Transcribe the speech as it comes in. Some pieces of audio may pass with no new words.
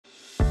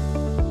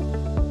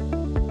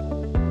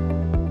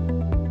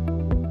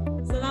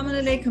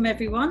Assalamu alaikum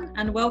everyone,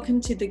 and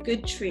welcome to The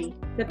Good Tree,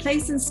 the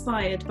place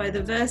inspired by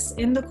the verse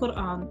in the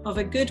Quran of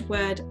a good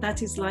word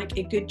that is like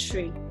a good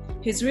tree,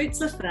 whose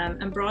roots are firm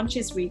and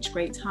branches reach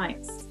great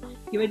heights.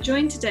 You are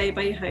joined today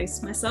by your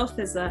hosts, myself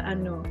Fiza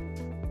and Noor.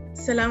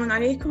 Assalamu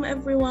alaikum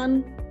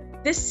everyone.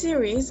 This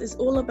series is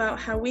all about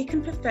how we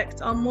can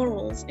perfect our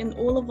morals in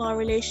all of our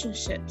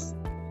relationships.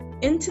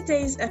 In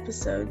today's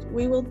episode,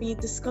 we will be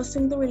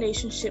discussing the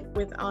relationship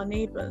with our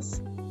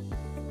neighbours.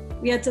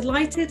 We are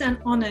delighted and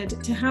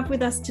honoured to have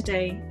with us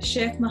today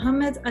Sheikh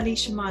Mohammad Ali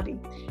Shomali,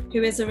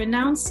 who is a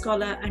renowned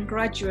scholar and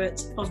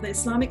graduate of the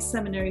Islamic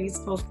Seminaries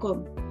of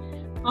Qum.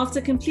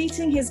 After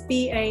completing his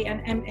BA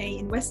and MA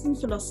in Western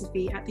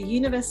philosophy at the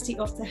University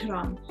of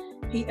Tehran,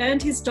 he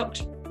earned his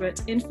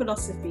doctorate in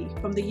philosophy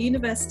from the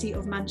University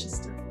of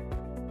Manchester.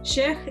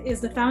 Sheikh is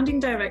the founding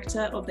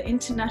director of the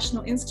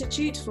International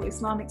Institute for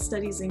Islamic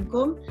Studies in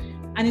Qum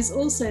and is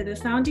also the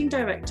founding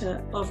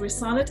director of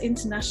Risalat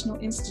International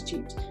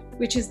Institute,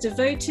 which is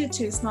devoted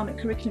to Islamic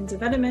curriculum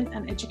development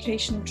and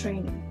educational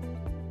training.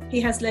 He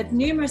has led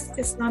numerous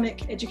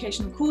Islamic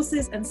educational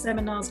courses and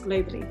seminars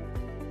globally.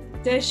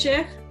 Dear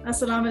Sheikh,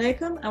 Assalamu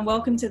alaikum and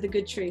welcome to The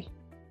Good Tree.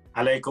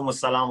 Alaikum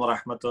assalam wa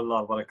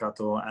rahmatullah wa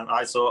barakatuh. And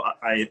also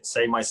I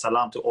say my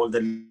salam to all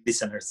the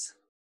listeners.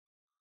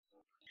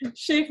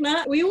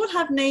 Sheikhna, we all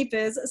have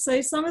neighbours,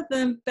 so some of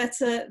them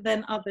better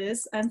than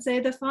others. And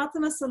Sayyidah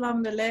Fatima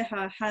Salam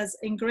Alaiha has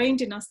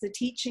ingrained in us the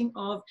teaching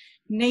of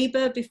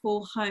neighbour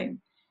before home.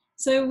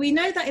 So we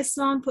know that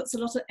Islam puts a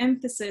lot of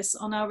emphasis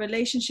on our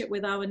relationship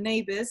with our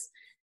neighbours.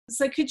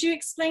 So could you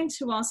explain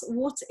to us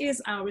what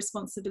is our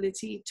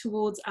responsibility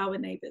towards our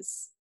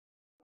neighbours?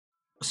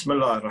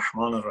 Bismillah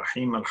ar-Rahman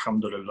ar-Rahim,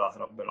 alhamdulillah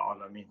rabbil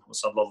alameen, wa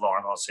sallallahu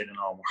ala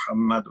sayyidina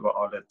Muhammad wa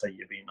ala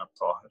tayyibin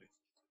at-tahirin.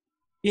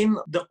 In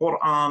the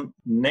Quran,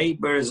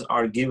 neighbors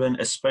are given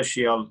a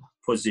special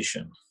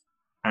position.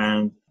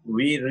 And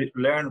we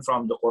learn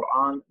from the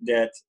Quran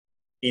that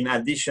in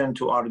addition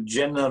to our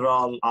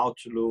general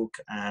outlook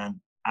and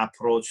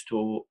approach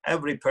to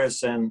every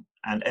person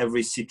and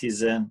every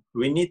citizen,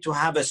 we need to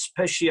have a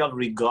special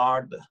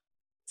regard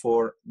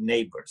for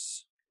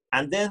neighbors.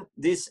 And then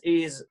this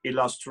is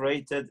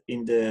illustrated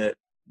in the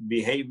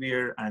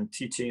behavior and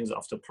teachings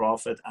of the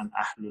Prophet and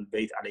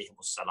Ahlulbayt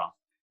alayhimus salam.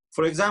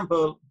 For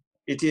example,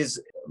 it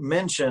is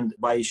mentioned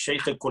by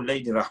Sheikh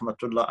Kulayni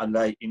rahmatullah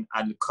alayhi in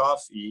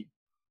Al-Kafi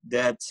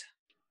that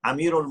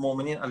Amir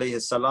al-Mu'minin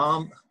alayhi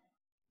salam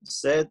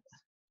said,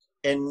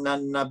 Inna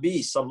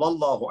Nabi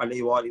sallallahu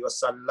alayhi wa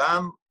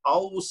sallam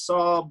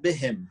awsa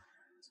bihim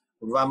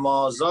wa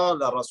ma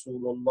zala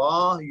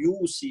Rasulullah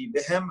yusi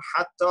bihim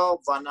hatta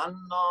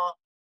dhananna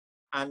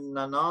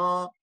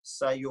annahu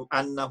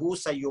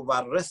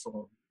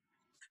sayuwarrithum.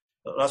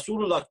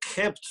 Rasulullah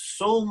kept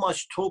so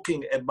much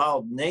talking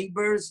about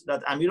neighbors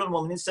that Amir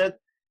al-Mu'minin said,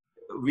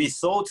 we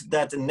thought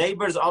that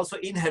neighbors also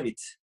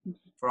inherit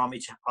from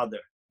each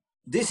other.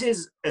 This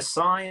is a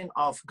sign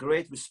of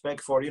great respect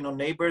for,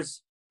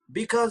 neighbors,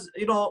 because,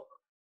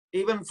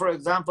 even for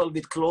example,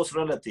 with close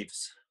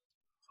relatives,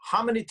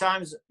 how many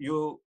times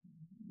you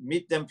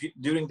meet them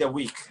during the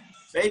week?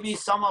 Maybe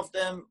some of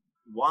them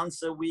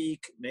once a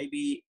week,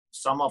 maybe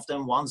some of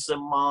them once a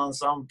month,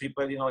 some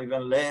people,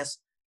 even less.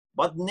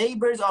 But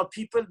neighbors are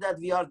people that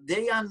we are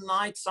day and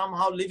night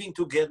somehow living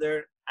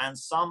together and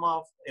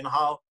somehow,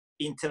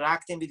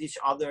 interacting with each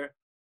other.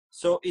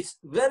 So it's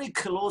very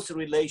close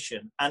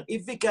relation. And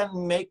if we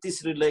can make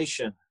this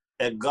relation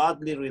a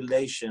godly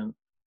relation,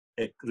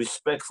 a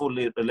respectful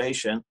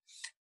relation,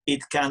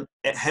 it can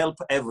help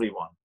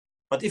everyone.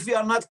 But if we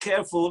are not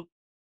careful,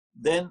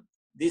 then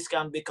this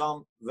can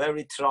become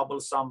very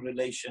troublesome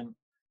relation.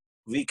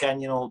 We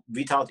can,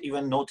 without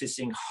even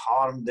noticing,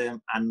 harm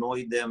them,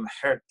 annoy them,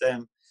 hurt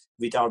them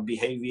with our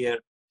behavior.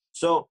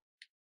 So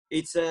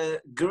it's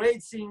a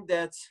great thing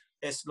that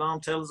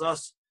Islam tells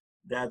us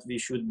that we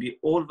should be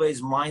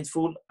always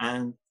mindful,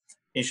 and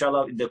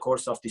inshallah in the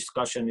course of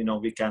discussion,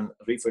 we can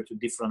refer to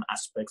different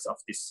aspects of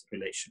this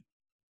relation.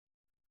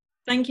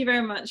 Thank you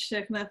very much,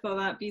 Sheikhna, for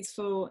that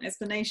beautiful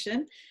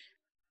explanation.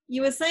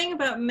 You were saying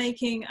about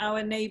making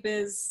our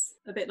neighbours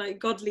a bit like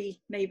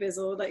godly neighbours,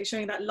 or like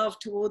showing that love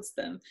towards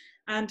them.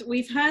 And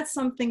we've heard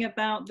something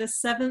about the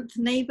seventh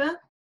neighbour.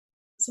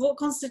 So what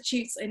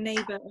constitutes a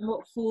neighbour and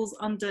what falls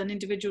under an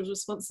individual's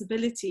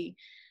responsibility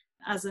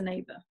as a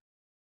neighbour?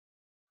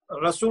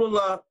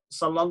 Rasulullah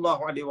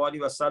sallallahu alayhi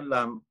wa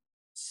sallam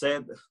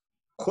said,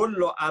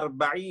 كل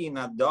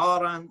 40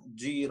 دارا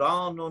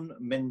جيران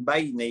من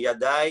بين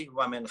يديه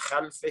ومن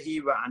خلفه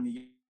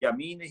وعن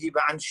يمينه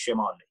وعن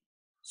شماله.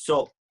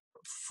 So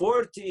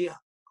 40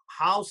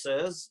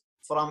 houses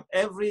from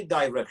every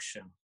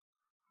direction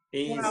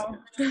is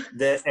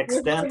the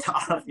extent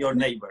of your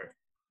neighbor.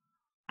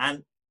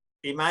 And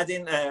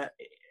imagine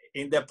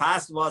in the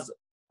past was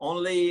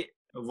only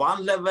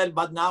one level,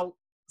 but now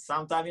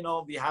sometimes,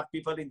 we have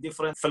people in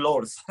different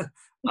floors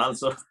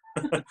also.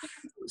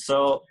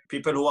 So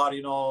people who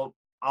are,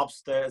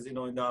 upstairs, in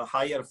the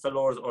higher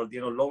floors or,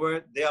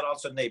 lower, they are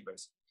also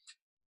neighbors.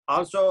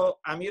 Also,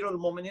 Amir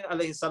al-Mu'minin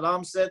alayhi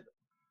salam said,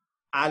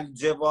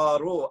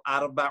 الجوار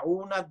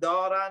 40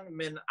 دارا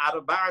من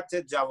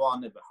 4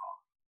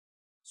 جوانبها.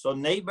 So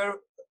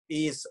neighbor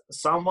is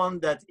someone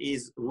that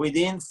is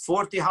within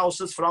 40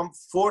 houses from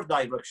 4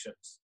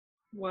 directions.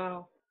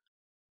 Wow.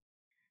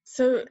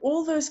 So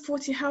all those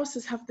 40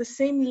 houses have the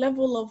same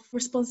level of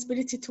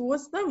responsibility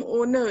towards them,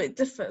 or no, it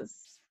differs?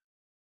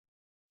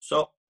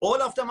 So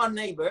all of them are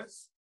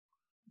neighbors.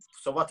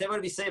 So whatever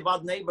we say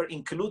about neighbor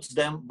includes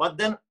them, but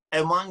then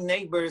among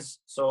neighbors,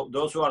 so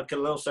those who are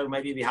closer,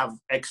 maybe we have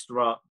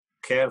extra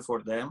care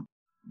for them,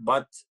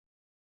 but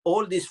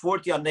all these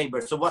 40 are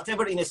neighbors. So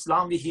whatever in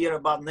Islam we hear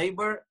about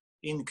neighbor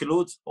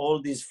includes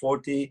all these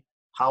 40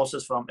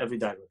 houses from every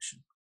direction.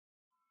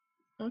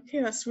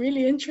 Okay, that's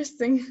really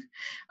interesting.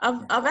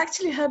 I've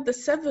actually heard the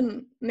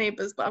 7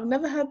 neighbors, but I've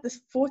never heard this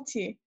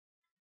 40.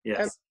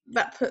 Yes.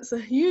 That puts a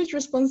huge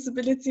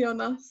responsibility on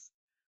us.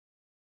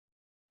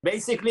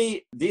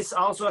 Basically, this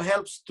also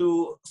helps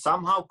to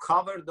somehow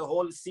cover the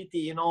whole city,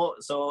 you know.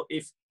 So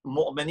if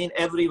mu'minin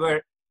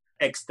everywhere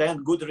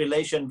extend good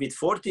relation with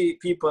 40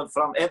 people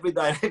from every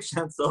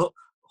direction, so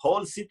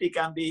whole city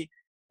can be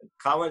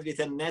covered with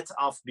a net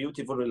of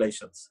beautiful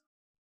relations.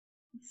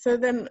 So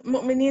then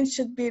mu'mineen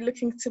should be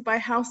looking to buy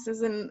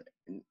houses in,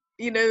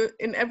 you know,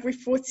 in every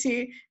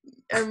 40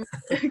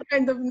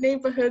 kind of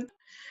neighborhood.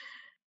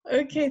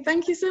 Okay,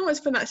 thank you so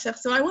much for that, Sheikh.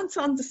 So I want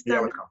to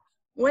understand,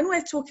 when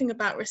we're talking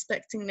about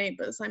respecting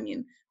neighbors, I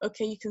mean,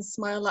 okay, you can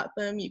smile at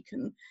them, you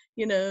can,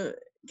 you know,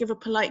 give a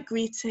polite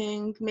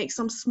greeting, make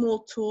some small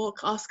talk,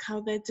 ask how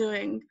they're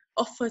doing,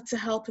 offer to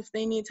help if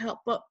they need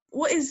help. But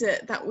what is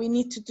it that we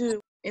need to do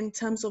in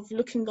terms of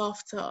looking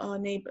after our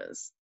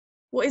neighbors?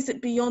 What is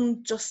it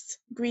beyond just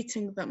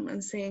greeting them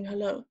and saying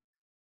hello?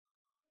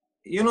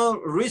 You know,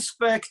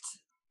 respect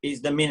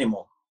is the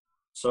minimum.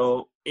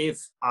 So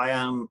if I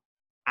am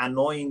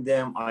annoying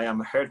them, I am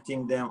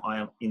hurting them, I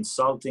am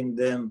insulting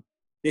them,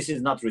 this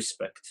is not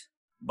respect.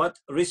 But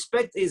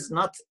respect is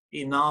not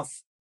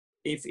enough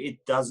if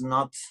it does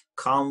not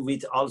come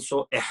with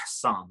also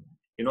ihsan.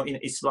 You know, in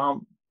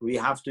Islam, we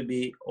have to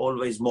be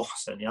always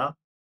muhsan, yeah?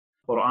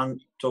 Quran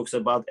talks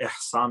about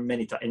ihsan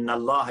many times. Inna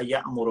Allah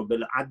ya'muru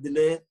bil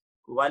adli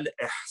wal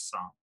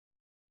ihsan.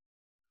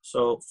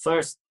 So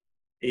first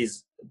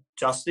is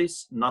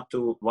justice, not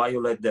to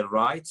violate their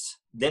rights.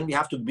 Then we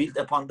have to build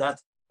upon that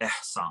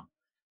ihsan.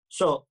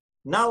 So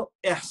now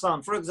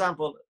ihsan, for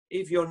example,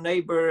 if your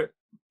neighbor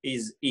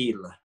is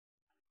ill,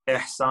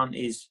 ihsan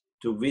is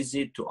to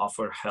visit, to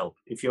offer help.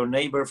 If your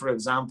neighbor, for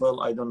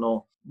example, I don't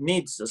know,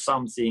 needs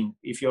something,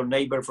 if your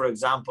neighbor, for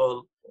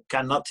example,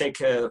 cannot take,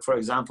 for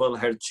example,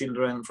 her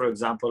children, for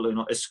example, you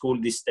know, a school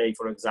this day,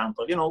 for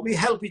example, you know, we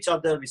help each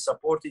other, we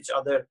support each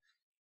other.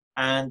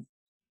 And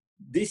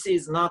this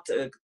is not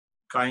a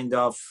kind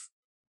of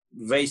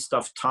waste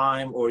of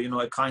time or, you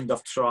know, a kind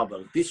of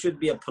trouble. This should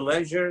be a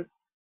pleasure.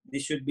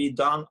 This should be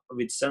done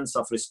with sense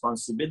of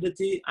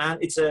responsibility.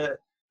 And it's a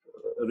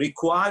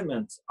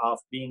requirement of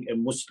being a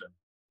Muslim,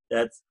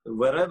 that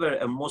wherever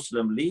a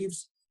Muslim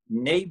lives,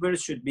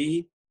 neighbors should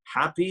be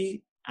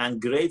happy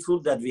and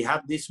grateful that we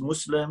have this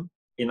Muslim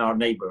in our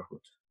neighborhood.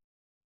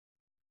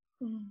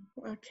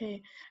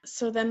 Okay,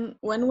 so then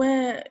when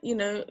we're, you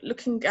know,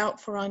 looking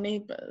out for our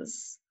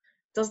neighbors,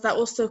 does that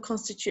also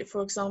constitute,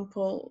 for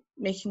example,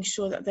 making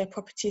sure that their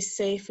property is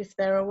safe if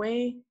they're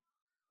away,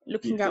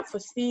 looking out for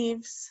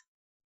thieves?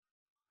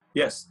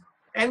 Yes,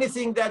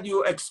 anything that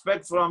you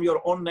expect from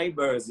your own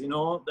neighbors, you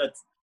know, that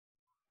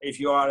if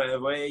you are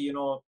away, you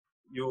know,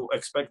 you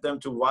expect them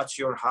to watch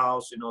your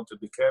house, you know, to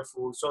be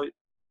careful. So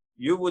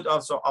you would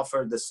also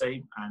offer the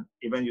same, and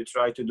even you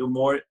try to do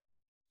more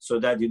so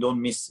that you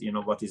don't miss, you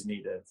know, what is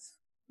needed.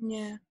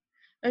 Yeah.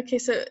 Okay,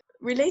 so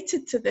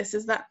related to this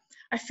is that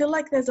I feel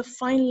like there's a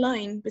fine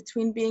line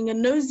between being a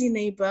nosy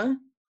neighbor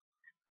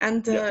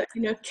and a,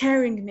 you know,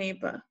 caring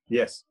neighbor.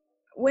 Yes.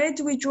 Where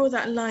do we draw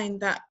that line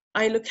that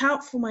I look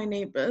out for my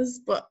neighbors,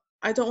 but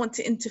I don't want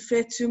to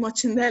interfere too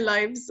much in their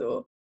lives?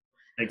 Or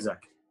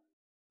exactly.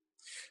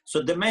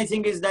 So the main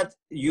thing is that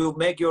you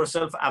make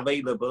yourself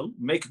available,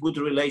 make good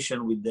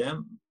relation with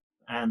them,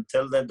 and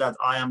tell them that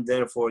I am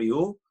there for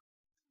you.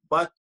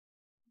 But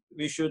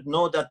we should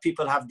know that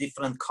people have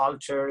different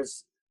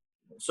cultures.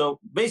 So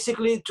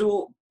basically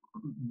to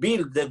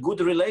build the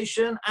good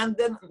relation and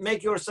then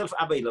make yourself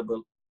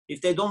available. If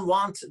they don't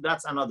want,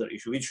 that's another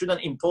issue. We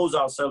shouldn't impose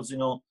ourselves, you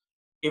know.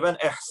 Even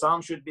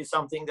ihsan should be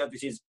something that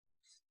which is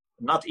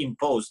not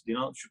imposed, you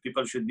know.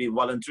 People should be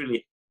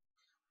voluntarily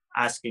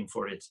asking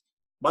for it.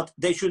 But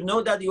they should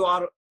know that you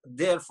are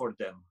there for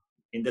them.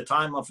 In the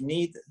time of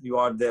need, you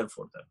are there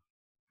for them.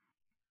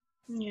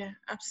 Yeah,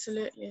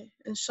 absolutely.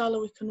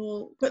 Inshallah, we can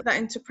all put that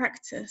into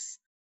practice.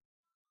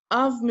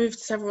 I've moved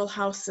several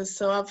houses,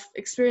 so I've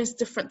experienced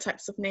different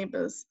types of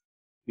neighbors.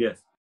 Yes.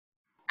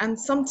 And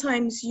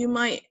sometimes you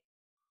might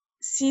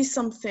see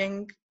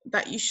something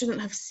that you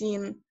shouldn't have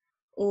seen,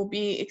 or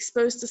be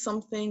exposed to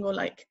something, or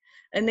like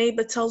a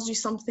neighbor tells you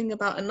something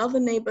about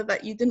another neighbor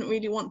that you didn't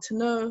really want to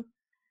know.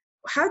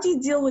 How do you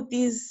deal with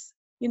these,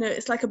 you know,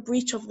 it's like a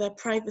breach of their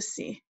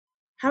privacy?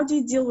 How do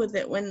you deal with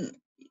it when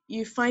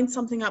you find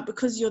something out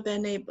because you're their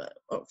neighbor.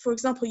 Or, for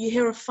example, you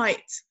hear a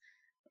fight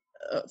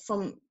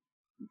from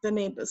the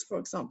neighbors, for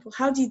example.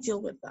 How do you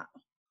deal with that?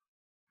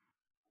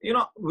 You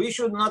know, we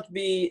should not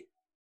be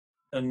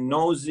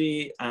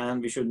nosy,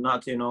 and we should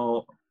not, you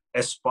know,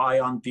 spy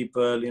on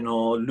people, you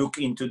know, look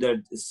into their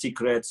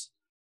secrets.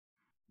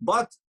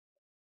 But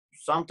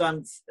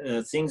sometimes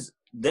things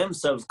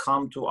themselves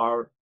come to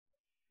our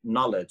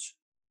knowledge.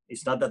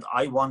 It's not that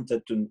I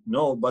wanted to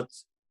know, but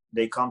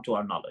they come to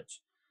our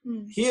knowledge.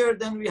 Here,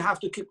 then we have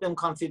to keep them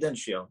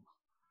confidential,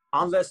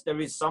 unless there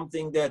is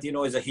something that, you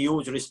know, is a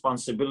huge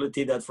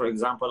responsibility that, for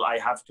example, I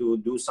have to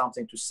do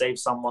something to save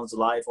someone's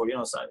life, or, you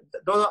know,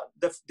 those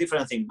are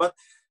different things. But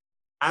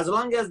as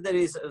long as there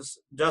is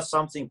just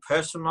something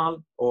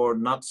personal or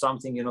not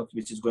something, you know,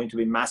 which is going to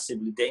be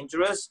massively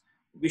dangerous,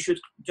 we should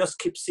just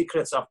keep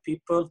secrets of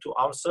people to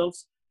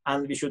ourselves,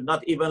 and we should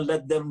not even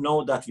let them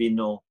know that we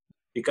know,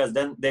 because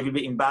then they will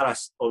be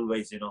embarrassed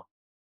always, you know.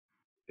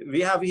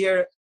 We have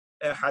here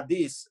a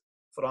hadith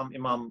from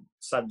Imam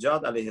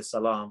Sajjad alayhi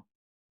salam.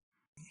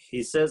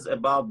 He says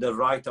about the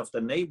right of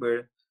the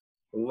neighbor,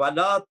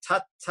 وَلَا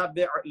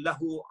تَتَّبِعْ لَهُ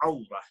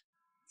عَوْرَةً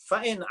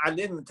فَإِنْ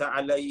عَلِمْتَ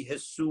عَلَيْهِ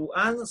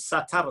السُّوءًا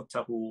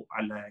سَتَرْتَهُ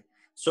عَلَيْهِ.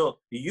 So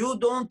you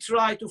don't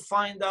try to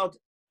find out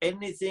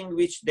anything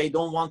which they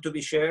don't want to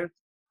be shared,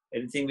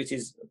 anything which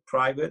is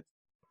private.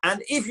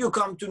 And if you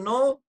come to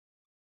know,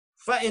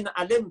 فَإِنْ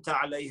عَلِمْتَ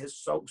عَلَيْهِ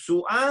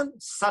السُّوءًا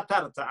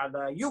سَتَرْتَ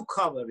عَلَيْهِ. You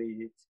cover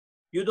it.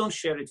 You don't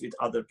share it with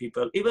other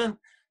people. Even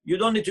you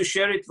don't need to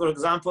share it, for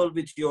example,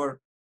 with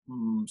your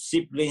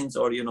siblings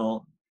or, you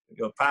know,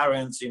 your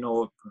parents, you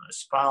know,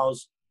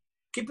 spouse.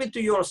 Keep it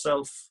to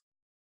yourself,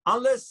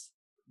 unless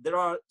there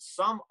are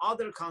some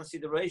other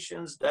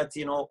considerations that,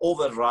 you know,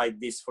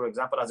 override this. For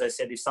example, as I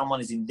said, if someone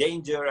is in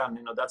danger, and,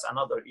 you know, that's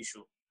another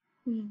issue.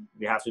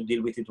 We have to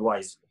deal with it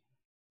wisely.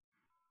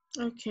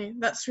 Okay,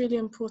 that's really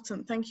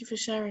important. Thank you for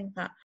sharing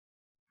that.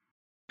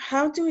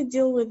 How do we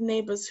deal with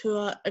neighbors who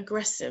are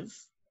aggressive,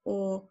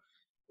 or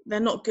they're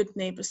not good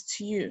neighbors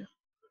to you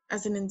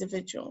as an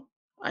individual?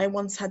 I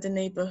once had a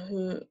neighbor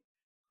who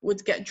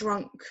would get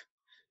drunk.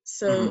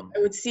 So I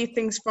would see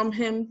things from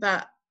him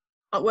that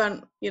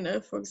weren't, you know,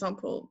 for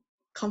example,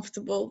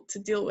 comfortable to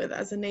deal with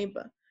as a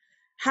neighbor.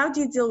 How do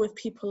you deal with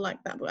people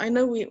like that? I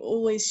know we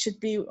always should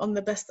be on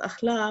the best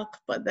akhlaq,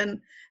 but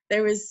then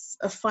there is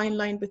a fine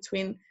line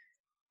between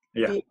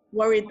being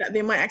worried that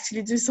they might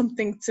actually do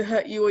something to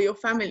hurt you or your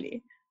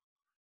family.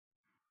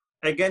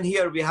 Again,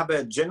 here we have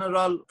a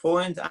general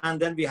point, and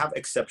then we have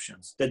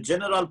exceptions. The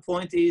general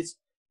point is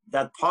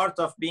that part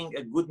of being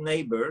a good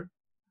neighbor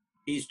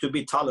is to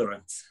be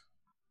tolerant.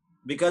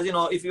 Because, you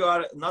know, if you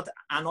are not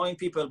annoying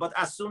people, but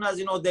as soon as,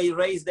 you know, they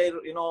raise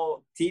their, you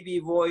know, TV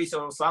voice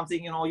or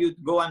something, you know, you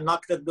go and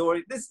knock the door.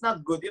 This is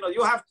not good. You know,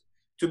 you have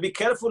to be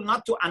careful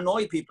not to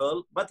annoy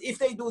people. But if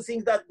they do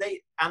things that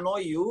they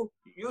annoy you,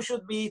 you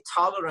should be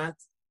tolerant.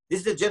 This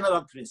is the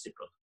general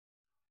principle.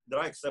 There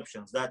are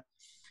exceptions that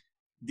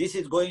this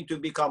is going to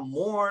become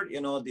more, you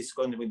know, this is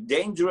going to be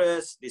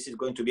dangerous. This is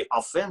going to be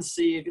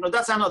offensive. You know,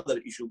 that's another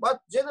issue.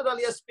 But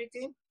generally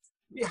speaking,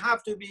 we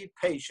have to be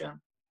patient.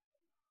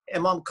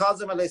 Imam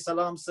Kazim alayhi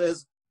salam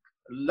says,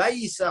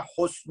 "Laysa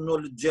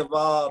husnul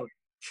jivar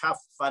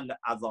kaffal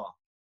adha."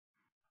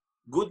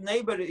 Good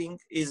neighboring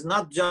is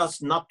not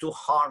just not to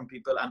harm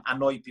people and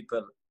annoy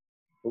people.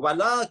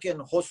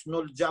 وَلَكِنْ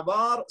حُسْنُ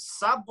الْجَبَارِ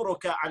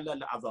صَبْرُكَ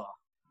عَلَى الْأَذَى.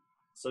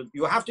 So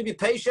you have to be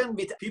patient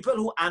with people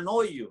who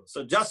annoy you.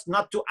 So just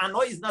not to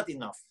annoy is not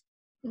enough.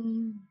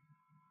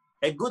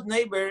 A good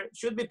neighbor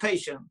should be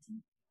patient.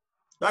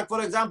 Like,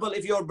 for example,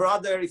 if your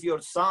brother, if your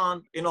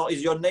son, you know,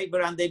 is your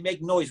neighbor and they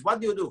make noise,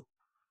 what do?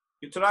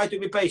 You try to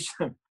be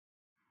patient.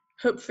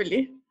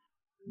 Hopefully.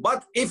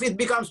 But if it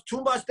becomes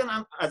too much, then,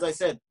 as I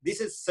said, this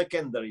is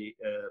secondary.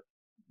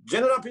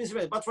 General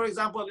principle. But for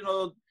example, you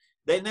know,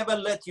 they never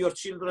let your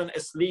children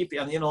sleep,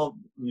 and, you know,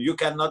 you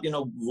cannot, you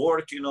know,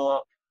 work, you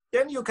know,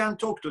 then you can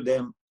talk to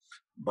them,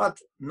 but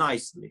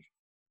nicely.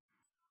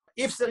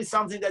 If there is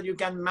something that you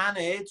can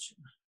manage,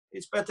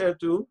 it's better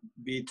to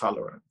be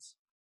tolerant.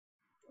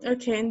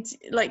 Okay, and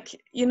like,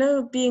 you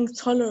know, being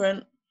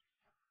tolerant,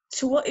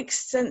 to what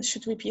extent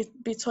should we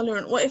be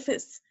tolerant? What if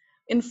it's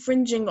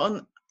infringing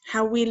on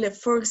how we live?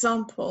 For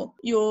example,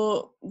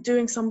 you're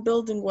doing some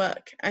building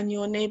work and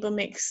your neighbor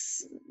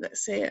makes,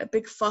 let's say, a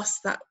big fuss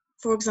that,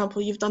 for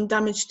example, you've done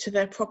damage to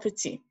their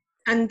property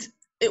and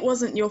it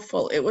wasn't your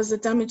fault. It was a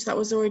damage that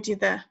was already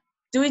there.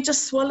 Do we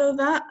just swallow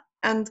that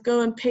and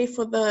go and pay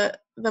for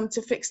them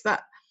to fix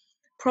that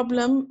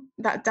problem,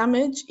 that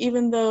damage,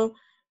 even though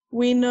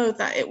we know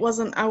that it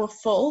wasn't our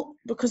fault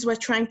because we're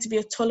trying to be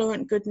a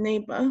tolerant, good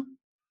neighbor?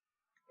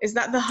 Is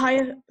that the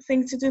higher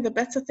thing to do, the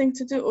better thing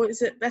to do? Or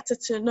is it better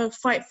to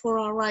fight for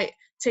our right,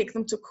 take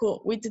them to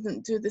court? We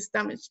didn't do this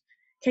damage.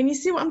 Can you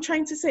see what I'm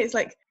trying to say? It's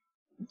like,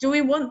 do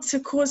we want to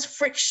cause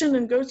friction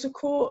and go to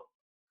court,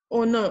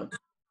 or no?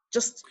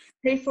 Just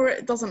pay for it,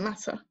 it doesn't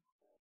matter.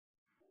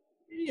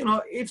 You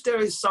know, if there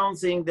is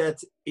something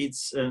that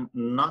it's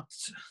not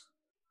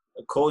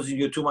causing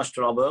you too much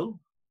trouble,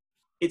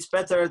 it's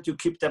better to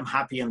keep them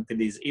happy and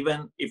pleased,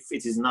 even if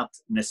it is not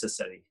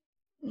necessary.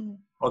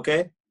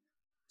 Okay?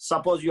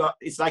 Suppose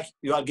it's like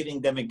you are giving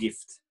them a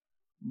gift.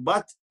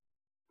 But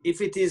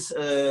if it is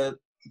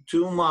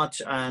too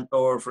much,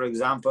 or for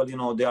example,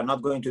 they are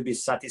not going to be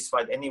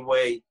satisfied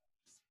anyway,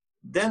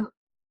 then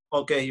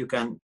okay, you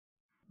can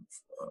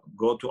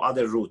go to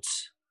other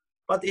routes.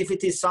 But if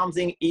it is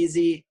something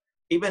easy,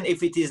 even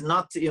if it is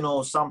not,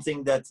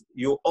 something that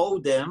you owe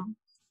them,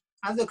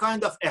 as a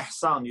kind of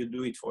ihsan, you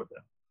do it for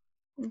them.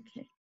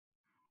 Okay.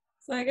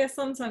 So I guess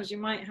sometimes you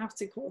might have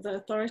to call the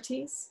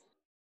authorities.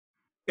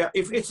 Yeah,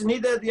 if it's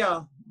needed,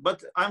 yeah.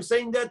 But I'm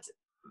saying that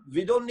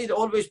we don't need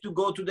always to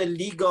go to the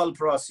legal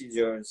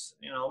procedures.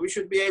 We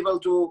should be able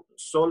to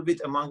solve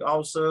it among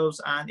ourselves.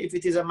 And if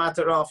it is a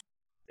matter of,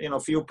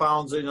 few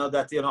pounds,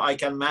 that, I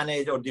can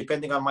manage, or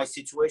depending on my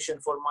situation,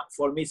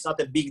 for me, it's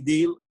not a big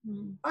deal.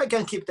 I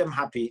can keep them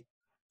happy.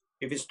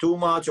 If it's too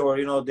much, or,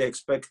 they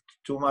expect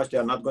too much, they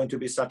are not going to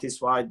be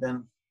satisfied,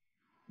 then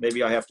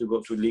maybe I have to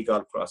go to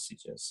legal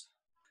procedures.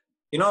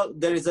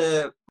 There is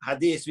a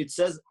hadith which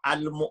says,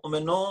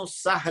 Al-mu'minu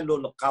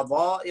sahlul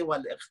qada'i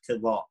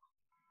wal-iqtida'.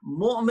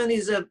 Mu'min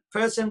is a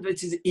person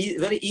which is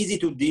very easy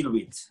to deal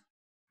with.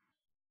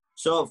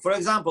 So, for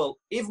example,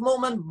 if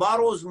mu'min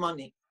borrows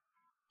money,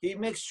 he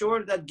makes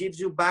sure that gives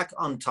you back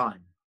on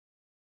time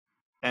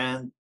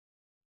and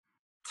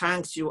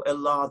thanks you a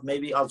lot,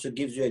 maybe also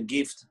gives you a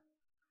gift.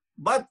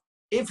 But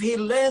if he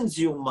lends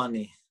you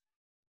money,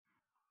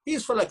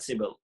 he's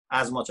flexible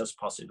as much as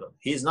possible.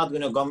 He's not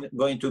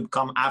going to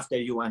come after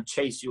you and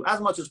chase you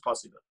as much as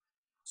possible.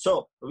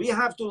 So we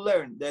have to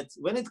learn that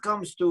when it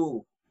comes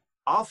to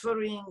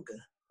offering,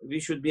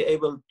 we should be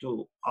able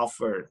to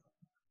offer.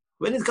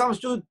 When it comes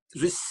to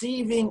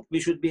receiving, we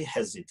should be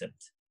hesitant.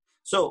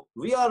 So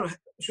we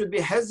should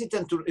be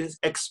hesitant to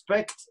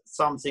expect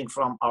something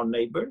from our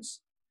neighbors.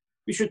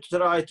 We should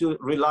try to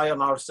rely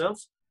on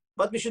ourselves,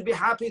 but we should be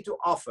happy to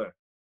offer.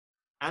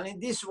 And in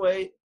this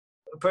way,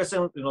 a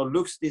person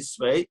looks this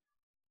way,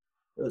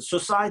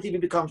 society will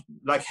become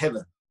like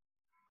heaven.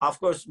 Of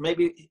course,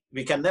 maybe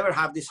we can never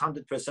have this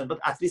 100%, but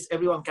at least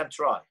everyone can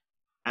try.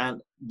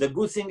 And the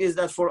good thing is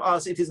that for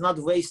us, it is not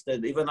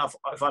wasted, even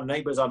if our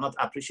neighbors are not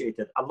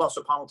appreciated. Allah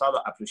subhanahu wa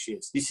ta'ala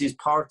appreciates. This is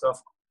part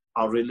of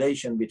our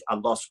relation with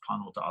Allah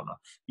subhanahu wa ta'ala.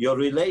 Your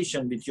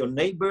relation with your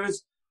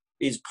neighbors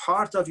is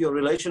part of your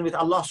relation with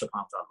Allah subhanahu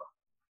wa ta'ala.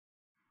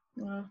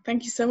 Well,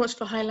 thank you so much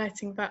for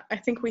highlighting that. I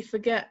think we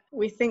forget.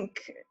 We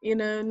think,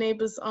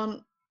 neighbors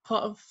aren't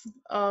part of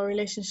our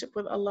relationship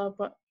with Allah,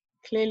 but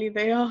clearly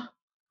they are.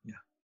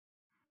 Yeah.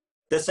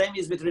 The same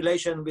is with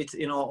relation with,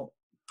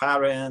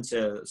 parents,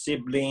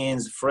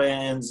 siblings,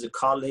 friends,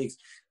 colleagues.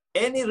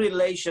 Any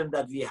relation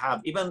that we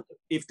have, even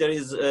if there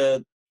is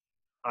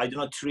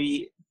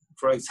tree,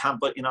 for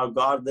example, in our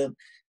garden,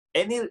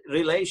 any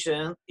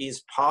relation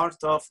is part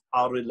of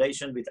our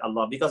relation with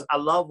Allah, because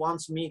Allah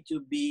wants me to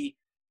be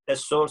a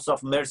source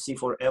of mercy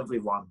for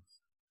everyone.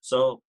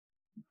 So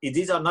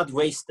these are not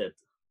wasted.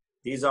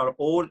 These are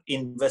all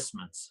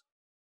investments.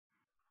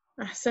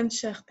 Ahsan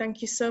Sheikh,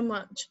 thank you so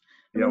much.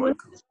 You're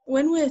welcome.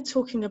 When we're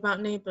talking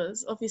about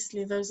neighbours,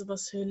 obviously those of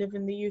us who live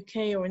in the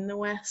UK or in the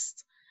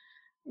West,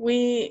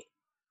 we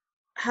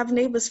have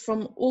neighbours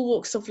from all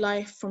walks of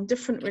life, from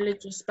different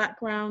religious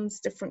backgrounds,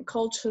 different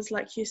cultures,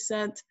 like you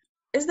said.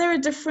 Is there a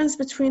difference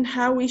between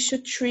how we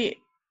should treat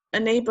a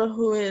neighbour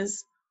who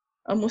is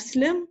a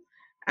Muslim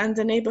and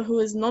a neighbour who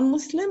is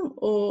non-Muslim,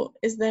 or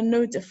is there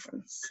no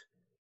difference?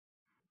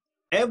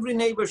 Every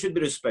neighbor should be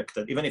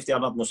respected, even if they are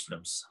not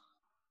Muslims.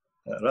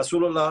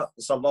 Rasulullah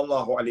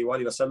sallallahu alaihi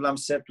wasallam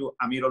said to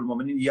Amir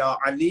al-Mu'minin, Ya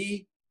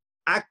Ali,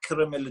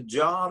 akram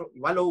al-jar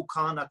walau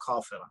kana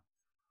kafiran.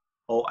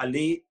 Oh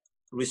Ali,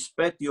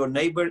 respect your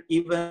neighbor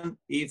even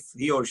if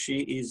he or she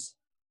is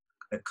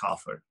a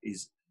kafir,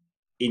 is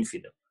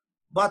infidel.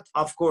 But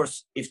of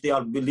course, if they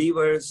are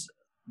believers,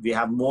 we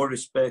have more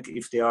respect.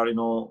 If they are,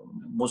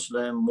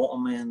 Muslim,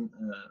 mu'min,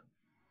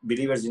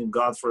 believers in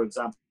God, for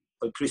example,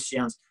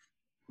 Christians,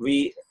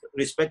 we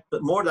respect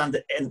more than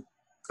the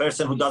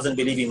person who doesn't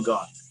believe in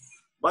God.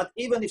 But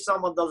even if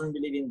someone doesn't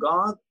believe in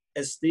God,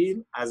 still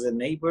as a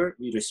neighbor,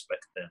 we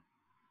respect them.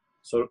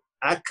 So,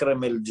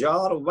 akram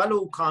al-jar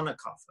walau kana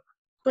kafir.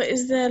 But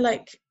is there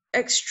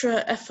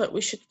extra effort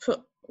we should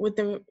put with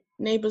the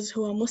neighbors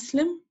who are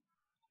Muslim?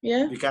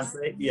 Yeah? We can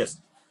say,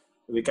 yes.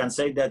 We can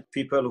say that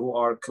people who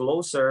are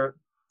closer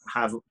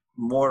have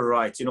more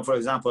rights. For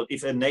example,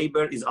 if a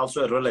neighbor is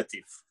also a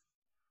relative.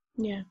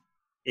 Yeah.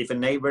 If a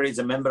neighbor is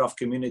a member of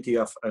community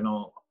of,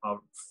 our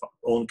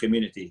own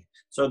community.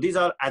 So these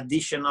are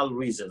additional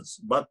reasons,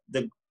 but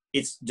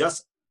it's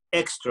just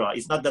extra.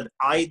 It's not that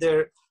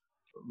either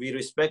we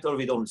respect or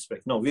we don't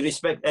respect. No, we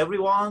respect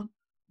everyone,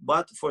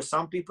 but for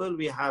some people,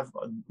 we have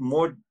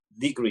more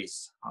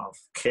degrees of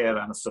care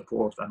and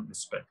support and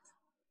respect.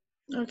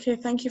 Okay,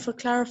 thank you for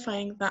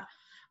clarifying that.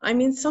 I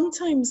mean,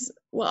 sometimes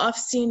what I've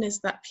seen is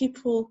that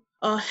people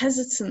are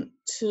hesitant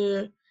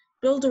to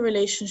build a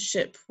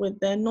relationship with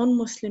their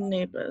non-Muslim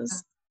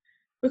neighbors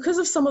because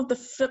of some of the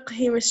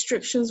fiqhi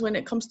restrictions when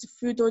it comes to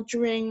food or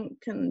drink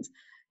and,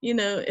 you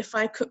know, if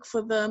I cook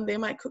for them, they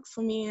might cook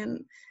for me.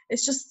 And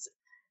it's just,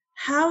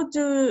 how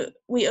do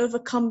we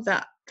overcome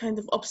that kind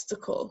of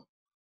obstacle?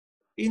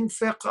 In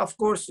fiqh, of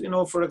course, you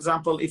know, for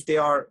example, if they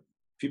are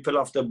people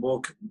of the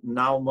book,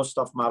 now most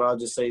of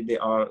Maraj say they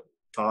are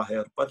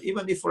tahir. But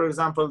even if, for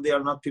example, they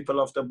are not people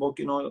of the book,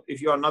 you know,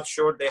 if you are not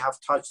sure they have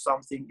touched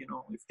something, you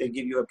know, if they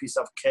give you a piece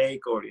of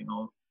cake or, you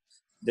know,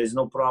 there's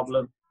no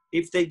problem.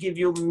 If they give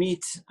you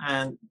meat,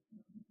 and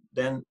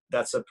then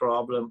that's a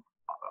problem.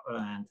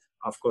 And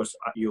of course,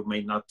 you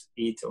may not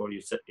eat, or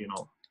you said, you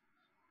know,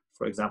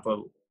 for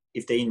example,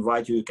 if they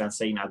invite you, you can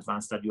say in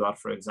advance that you are,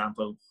 for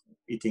example,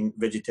 eating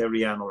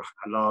vegetarian or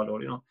halal,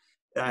 or, you know,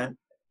 and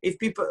if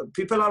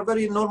people are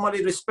very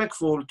normally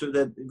respectful to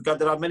the, because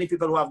there are many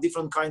people who have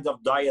different kinds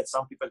of diets.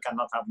 Some people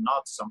cannot have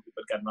nuts, some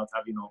people cannot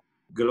have, you know,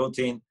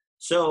 gluten.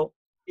 So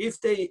if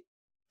they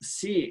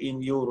see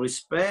in you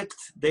respect,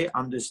 they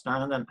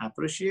understand and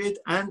appreciate.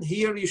 And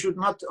here you should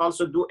not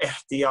also do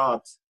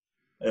ihtiyat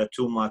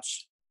too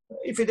much.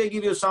 If they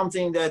give you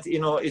something that, you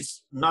know,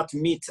 it's not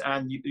meat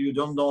and you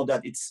don't know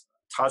that it's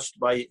touched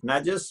by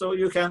najis, so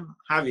you can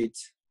have it.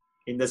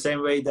 In the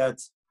same way that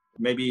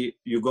maybe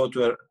you go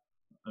to a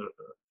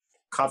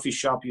coffee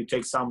shop, you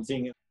take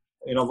something.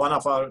 You know, one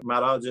of our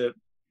Maraj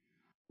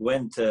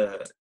went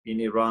in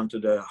Iran to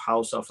the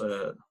house of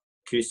a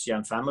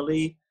Christian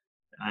family,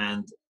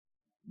 and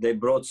they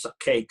brought some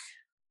cake,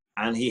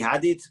 and he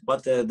had it,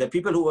 but the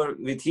people who were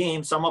with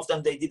him, some of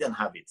them, they didn't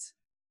have it.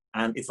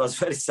 And it was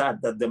very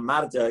sad that the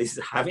marja is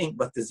having,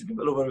 but the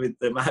people who were with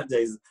the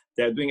marja,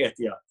 they're doing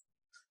ihtiyat.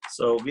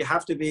 So we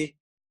have to be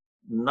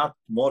not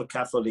more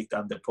Catholic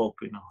than the Pope,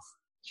 you know.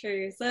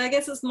 True. So I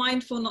guess it's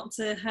mindful not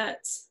to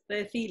hurt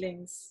their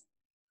feelings.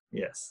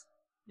 Yes.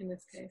 In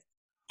this case.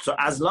 So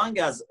as long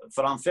as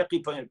from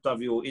fiqh point of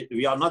view,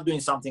 we are not doing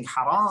something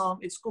haram,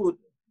 it's good.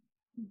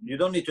 You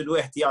don't need to do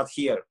ihtiyat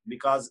here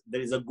because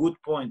there is a good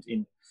point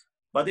in.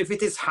 But if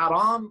it is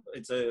haram,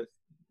 it's a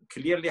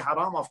clearly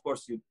haram, of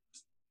course you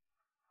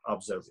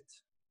observe it.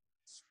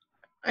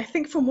 I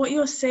think from what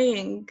you're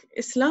saying,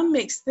 Islam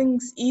makes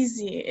things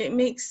easy. It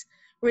makes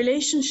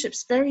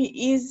relationships very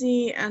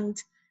easy, and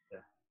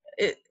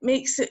it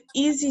makes it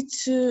easy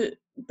to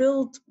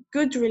build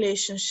good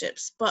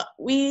relationships. But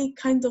we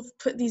kind of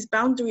put these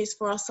boundaries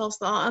for ourselves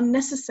that are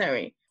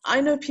unnecessary.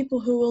 I know people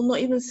who will not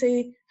even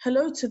say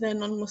hello to their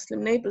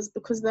non-Muslim neighbors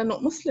because they're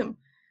not Muslim.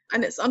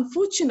 And it's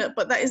unfortunate,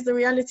 but that is the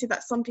reality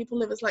that some people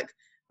live. It's like,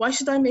 why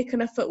should I make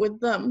an effort with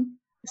them?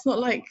 It's not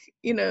like,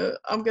 you know,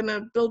 I'm going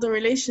to build a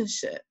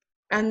relationship.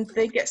 And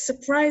they get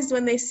surprised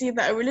when they see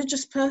that a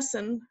religious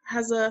person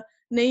has a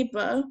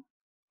neighbor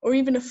or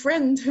even a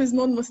friend who's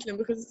non-Muslim,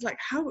 because it's like,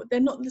 how?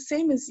 They're not the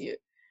same as you.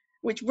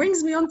 Which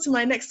brings me on to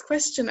my next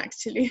question,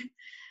 actually.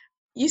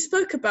 You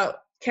spoke about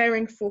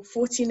caring for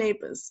 40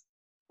 neighbors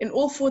in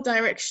all 4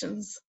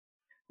 directions,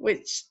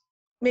 which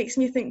makes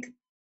me think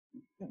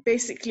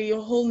basically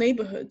your whole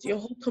neighborhood, your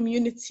whole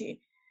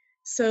community.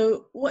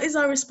 So what is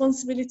our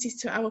responsibility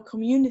to our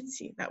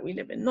community that we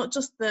live in, not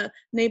just the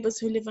neighbors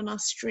who live on our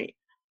street?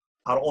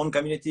 Our own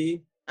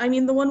community? I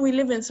mean, the one we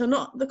live in, so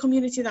not the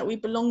community that we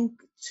belong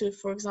to,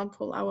 for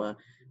example, our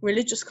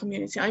religious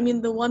community. I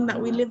mean the one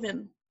that we live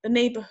in, the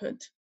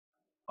neighborhood.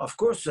 Of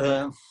course,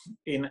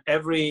 in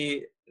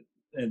every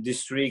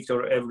district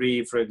or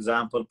every, for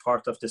example,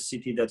 part of the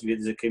city that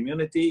is a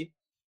community,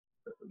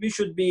 we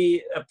should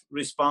be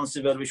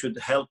responsible. We should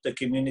help the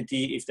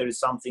community if there is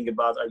something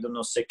about, I don't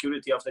know,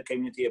 security of the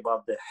community,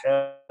 about the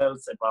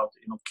health, about,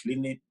 you know,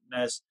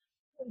 cleanliness.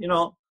 You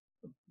know,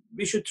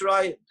 we should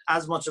try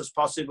as much as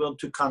possible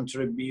to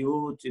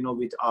contribute, you know,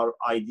 with our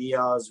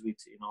ideas, with,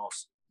 you know,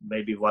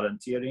 maybe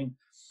volunteering.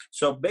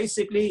 So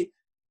basically,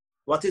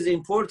 what is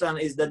important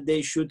is that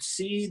they should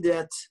see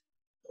that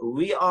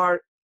we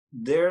are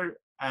there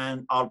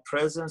and our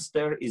presence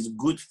there is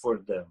good for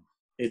them.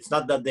 It's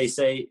not that they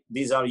say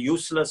these are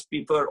useless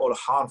people or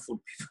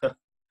harmful people.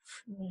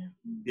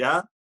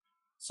 Yeah.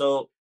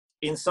 So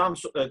in some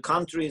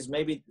countries,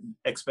 maybe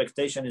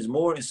expectation is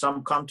more. In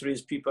some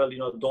countries, people, you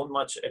know, don't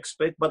much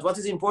expect. But what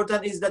is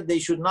important is that they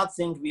should not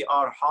think we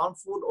are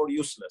harmful or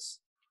useless.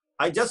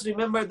 I just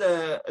remembered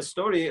a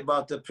story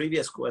about the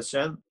previous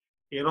question.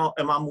 You know,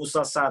 Imam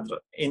Musa Sadr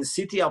in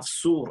city of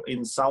Sur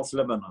in South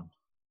Lebanon.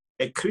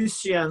 A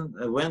Christian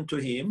went to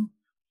him,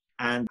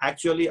 and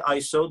actually I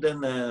saw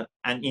then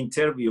an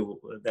interview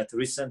that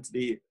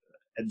recently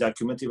a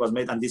documentary was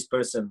made, and this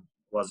person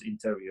was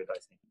interviewed, I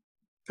think.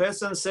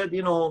 Person said,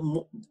 you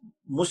know,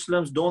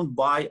 Muslims don't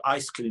buy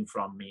ice cream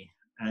from me,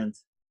 and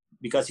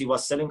because he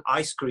was selling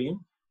ice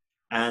cream,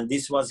 and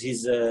this was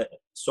his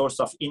source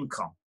of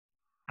income.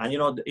 And you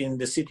know, in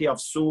the city of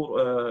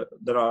Sur,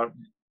 there are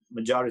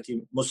majority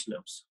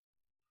Muslims.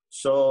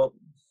 So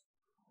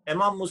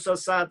Imam Musa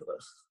Sadr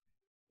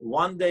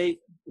one day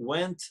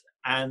went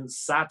and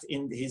sat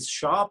in his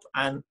shop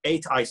and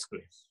ate ice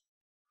cream.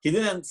 He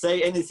didn't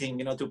say anything,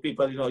 you know, to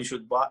people, you know, you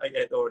should buy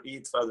it or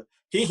eat further.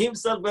 He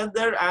himself went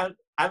there, and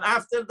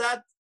after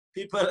that,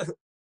 people,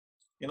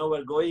 you know,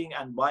 were going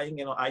and buying,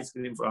 you know, ice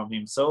cream from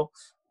him. So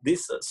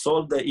this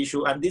solved the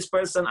issue. And this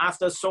person,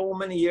 after so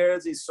many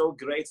years, is so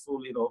grateful,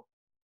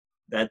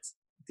 that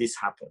this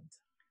happened.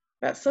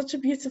 That's such a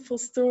beautiful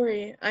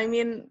story. I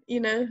mean,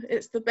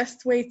 it's the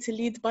best way to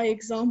lead by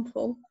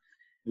example.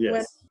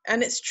 Yes.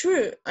 And it's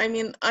true. I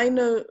mean, I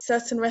know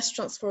certain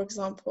restaurants, for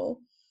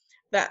example,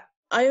 that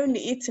I only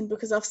eat in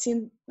because I've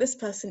seen this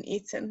person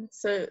eating.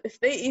 So if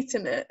they eat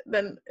in it,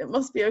 then it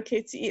must be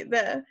okay to eat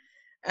there.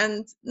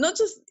 And not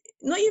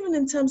even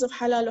in terms of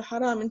halal or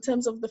haram, in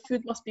terms of the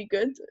food must be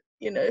good,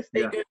 if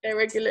they go there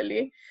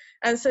regularly.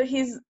 And so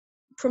he's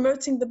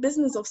promoting the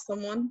business of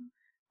someone.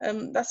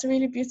 That's a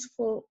really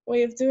beautiful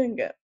way of doing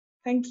it.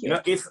 Thank you.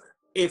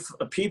 If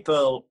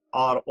people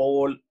are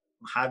all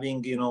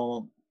having,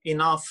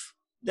 enough,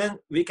 then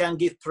we can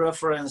give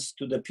preference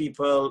to the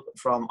people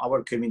from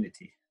our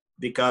community,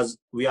 because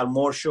we are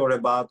more sure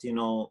about,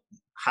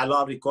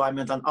 halal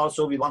requirement, and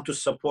also we want to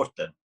support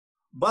them.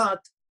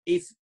 But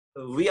if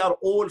we are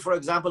all, for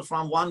example,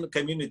 from one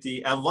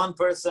community, and one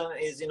person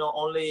is,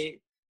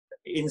 only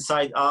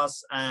inside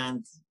us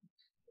and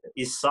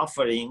is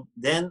suffering,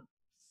 then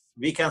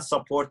we can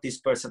support this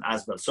person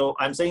as well. So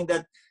I'm saying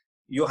that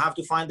you have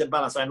to find the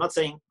balance. I'm not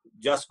saying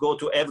just go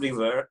to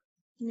everywhere.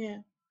 Yeah.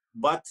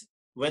 But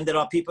when there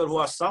are people who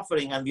are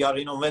suffering, and we are,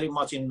 very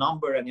much in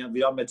number, and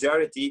we are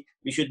majority,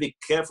 we should be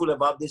careful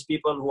about these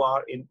people who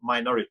are in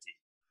minority.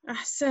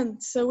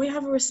 Ahsan. So we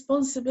have a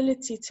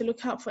responsibility to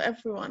look out for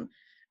everyone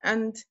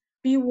and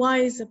be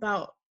wise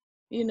about,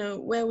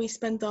 where we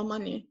spend our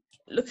money.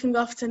 Looking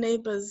after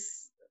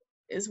neighbors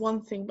is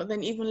one thing, but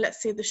then even,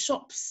 let's say, the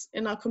shops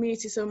in our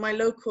community. So my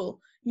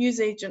local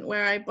newsagent,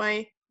 where I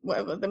buy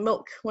whatever, the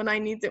milk when I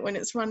need it, when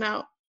it's run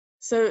out.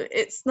 So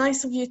it's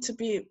nice of you to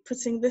be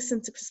putting this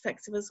into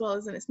perspective as well,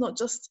 isn't it? It's not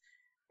just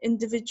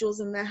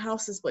individuals in their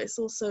houses, but it's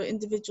also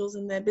individuals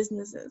in their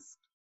businesses.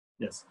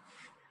 Yes.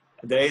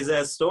 There is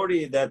a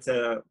story that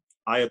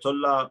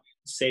Ayatollah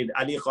Sayyid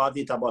Ali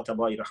Qadi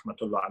Tabatabai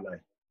Rahmatullah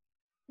Alayh.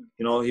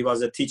 He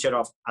was a teacher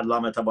of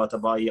Allama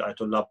Tabatabai,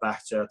 Ayatollah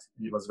Bahjat.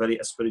 He was very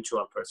a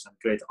spiritual person,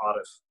 great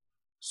arif.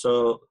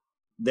 So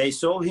they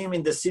saw him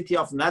in the city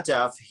of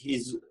Najaf.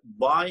 He's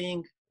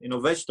buying,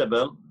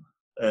 vegetable,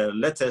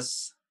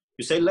 lettuce.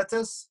 You say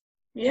lettuce?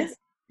 Yes.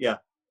 Yeah.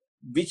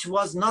 Which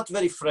was not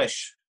very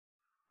fresh.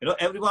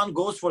 Everyone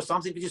goes for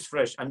something which is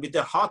fresh. And with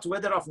the hot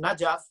weather of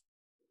Najaf,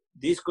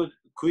 this could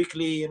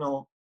quickly,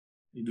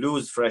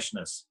 lose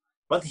freshness.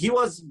 But he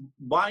was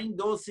buying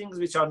those things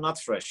which are not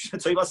fresh.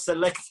 So he was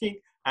selecting,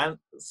 and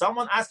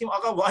someone asked him,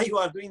 Aga, why you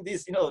are doing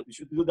this? You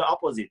should do the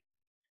opposite.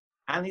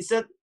 And he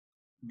said,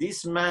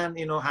 this man,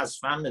 has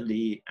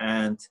family,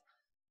 and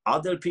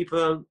other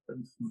people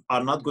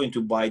are not going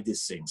to buy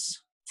these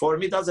things. For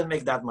me, it doesn't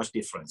make that much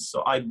difference.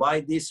 So I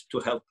buy this to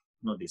help,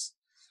 this.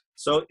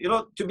 So,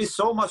 to be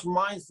so much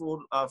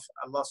mindful of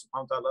Allah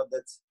subhanahu wa ta'ala,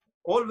 that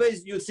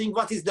always you think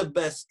what is the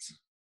best.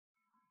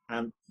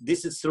 And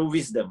this is through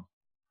wisdom,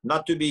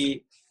 not to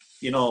be,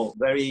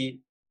 very,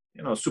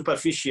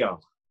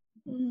 superficial.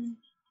 Mm.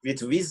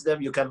 With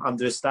wisdom, you can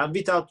understand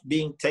without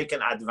being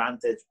taken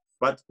advantage.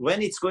 But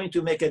when it's going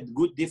to make a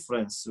good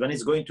difference, when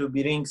it's going to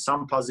bring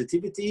some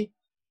positivity,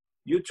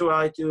 you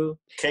try to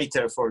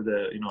cater for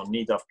the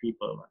need of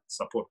people and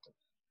support them.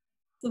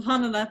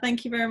 SubhanAllah,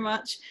 thank you very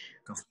much.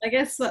 I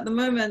guess at the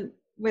moment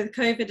with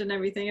COVID and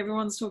everything,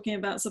 everyone's talking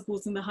about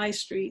supporting the high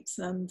streets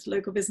and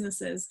local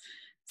businesses.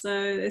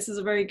 So this is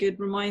a very good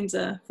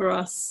reminder for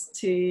us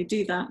to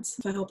do that,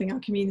 for helping our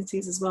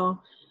communities as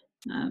well.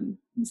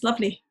 It's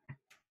lovely.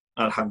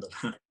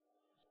 Alhamdulillah.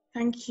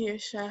 Thank you,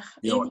 Sheikh.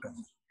 You're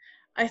welcome.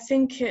 I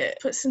think it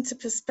puts into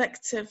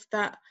perspective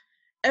that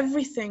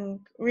everything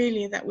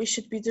really that we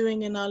should be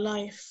doing in our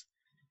life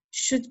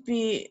should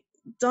be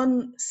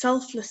done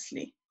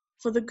selflessly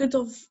for the good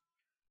of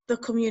the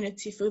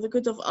community, for the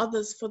good of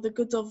others, for the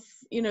good of,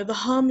 the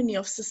harmony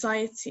of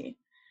society.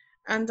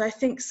 And I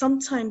think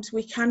sometimes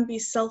we can be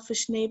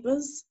selfish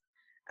neighbors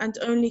and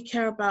only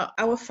care about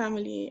our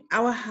family,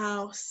 our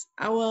house,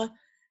 our,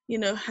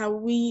 how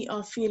we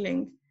are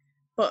feeling.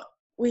 But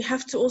we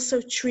have to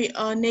also treat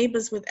our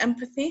neighbors with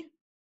empathy.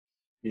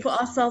 Yes. Put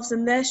ourselves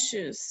in their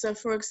shoes. So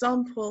for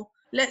example,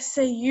 let's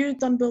say you've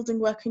done building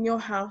work in your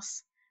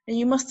house and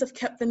you must have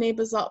kept the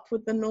neighbors up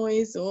with the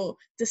noise or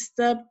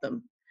disturbed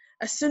them.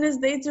 As soon as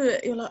they do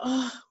it, you're like,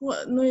 oh,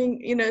 what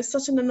annoying, it's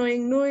such an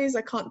annoying noise,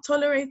 I can't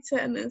tolerate it.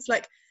 And it's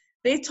like,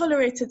 they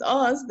tolerated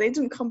ours, they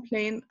didn't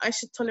complain, I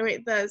should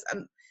tolerate theirs.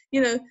 And,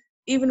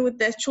 even with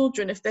their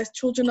children, if their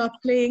children are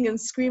playing and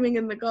screaming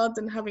in the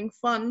garden, having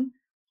fun,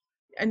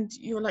 and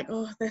you're like,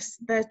 oh,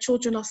 their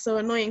children are so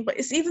annoying. But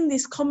it's even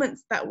these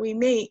comments that we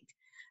make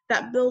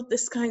that build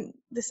this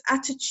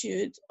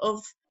attitude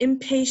of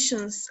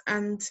impatience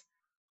and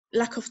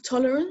lack of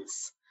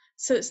tolerance.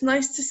 So it's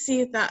nice to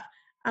see that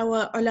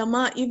our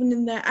ulama, even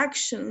in their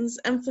actions,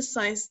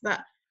 emphasize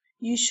that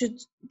you should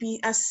be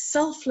as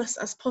selfless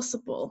as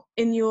possible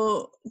in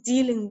your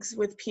dealings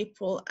with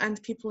people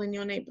and people in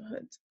your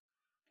neighborhood.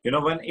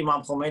 When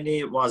Imam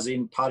Khomeini was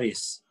in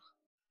Paris,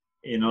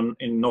 in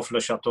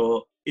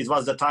Neuf-le-Château, it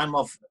was the time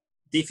of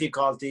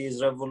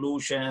difficulties,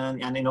 revolution,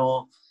 and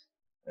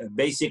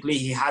Basically,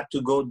 he had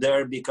to go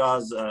there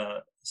because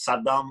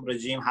Saddam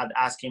regime had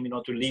asked him,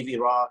 to leave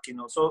Iraq,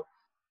 so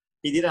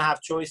he didn't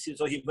have choices,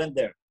 so he went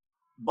there.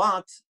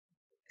 But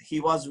he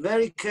was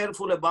very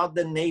careful about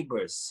the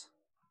neighbors,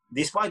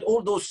 despite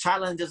all those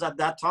challenges at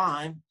that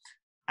time.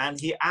 And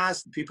he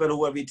asked people who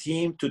were with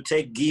him to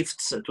take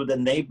gifts to the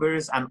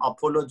neighbors and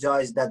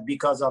apologize that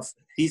because of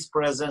his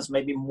presence,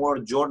 maybe more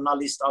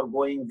journalists are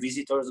going,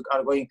 visitors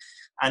are going.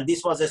 And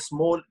this was a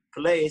small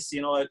place,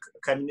 a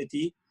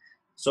community.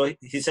 So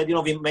he said,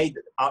 we made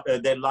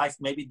their life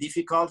maybe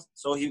difficult.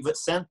 So he would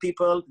send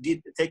people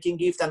taking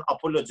gifts and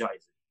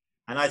apologize.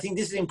 And I think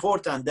this is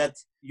important, that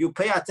you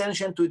pay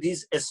attention to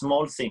these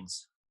small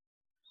things,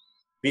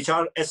 which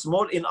are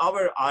small in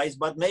our eyes,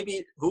 but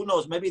maybe, who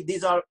knows, maybe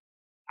these are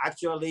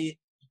actually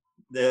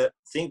the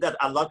thing that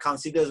Allah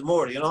considers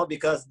more,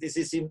 because this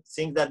is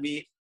thing that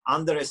we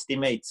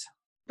underestimate.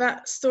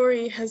 That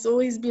story has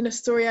always been a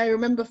story I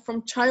remember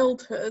from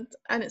childhood,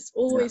 and it's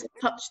always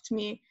touched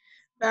me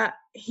that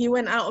he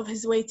went out of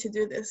his way to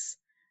do this.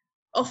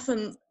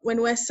 Often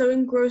when we're so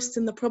engrossed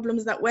in the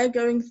problems that we're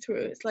going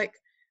through, it's like,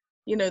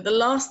 the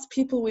last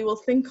people we will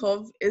think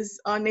of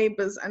is our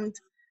neighbors, and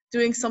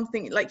doing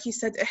something, like you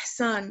said,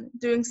 ihsan,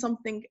 doing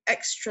something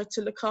extra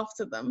to look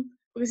after them,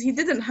 because he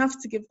didn't have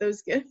to give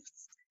those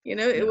gifts.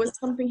 It was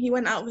something he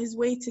went out of his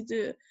way to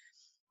do.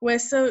 We're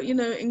so,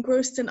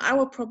 engrossed in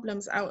our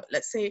problems.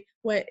 Let's say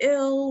we're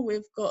ill,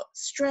 we've got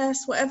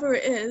stress, whatever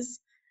it is.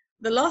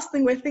 The last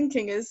thing we're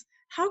thinking is,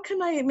 how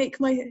can I make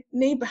my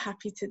neighbor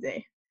happy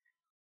today?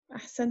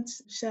 Ahsant,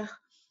 Sheikh.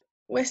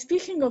 We're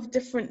speaking of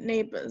different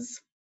neighbors,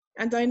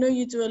 and I know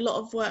you do a lot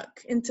of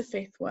work,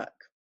 interfaith work.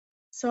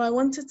 So I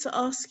wanted to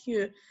ask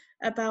you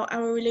about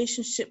our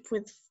relationship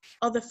with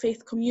other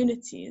faith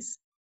communities.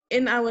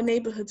 In our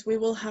neighborhoods, we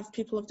will have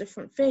people of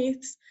different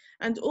faiths.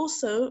 And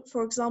also,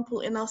 for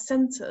example, in our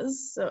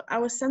centers, so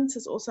our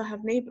centers also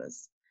have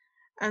neighbors.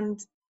 And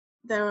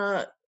there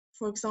are,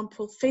 for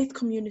example, faith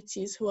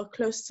communities who are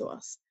close to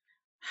us.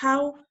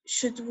 How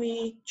should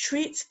we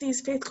treat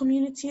these faith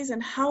communities,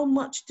 and how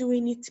much do we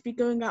need to be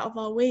going out of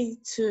our way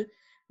to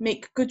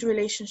make good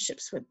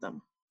relationships with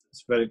them?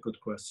 It's a very good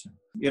question.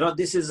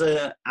 This is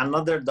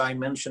another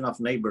dimension of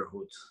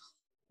neighborhood,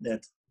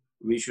 that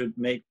we should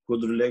make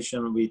good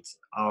relation with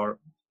our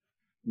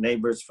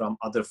neighbors from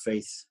other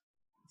faiths.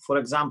 For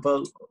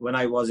example, when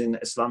I was in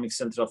Islamic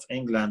Center of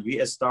England,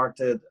 we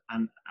started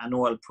an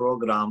annual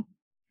program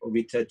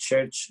with a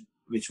church,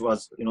 which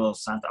was,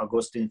 St.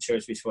 Augustine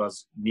Church, which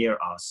was near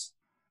us.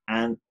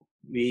 And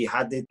we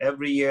had it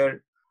every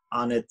year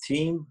on a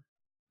theme,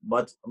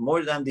 but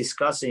more than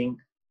discussing,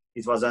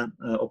 it was an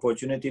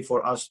opportunity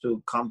for us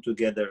to come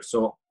together.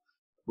 So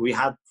we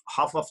had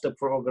half of the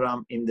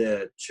program in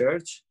the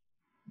church,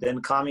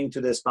 then coming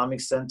to the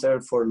Islamic Center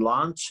for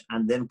lunch,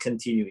 and then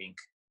continuing.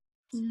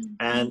 Mm-hmm.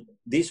 And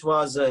this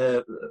was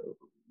a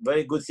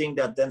very good thing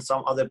that then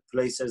some other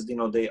places,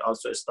 they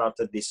also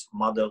started this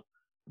model,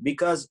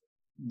 because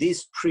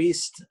this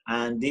priest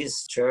and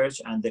this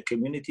church and the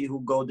community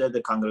who go there,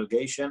 the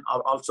congregation,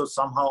 are also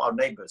somehow our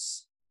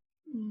neighbors.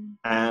 Mm-hmm.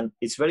 And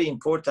it's very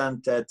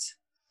important that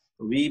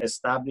we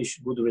establish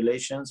good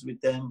relations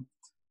with them.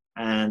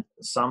 And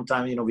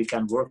sometimes, we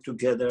can work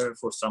together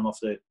for some of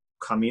the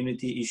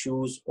community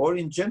issues, or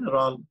in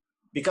general,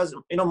 because,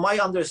 my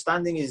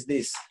understanding is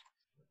this,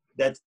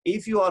 that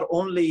if you are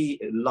only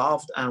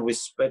loved and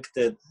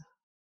respected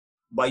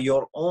by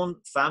your own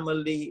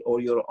family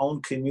or your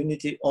own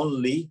community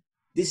only,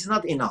 this is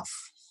not enough.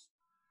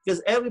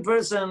 Because every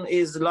person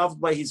is loved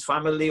by his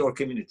family or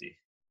community.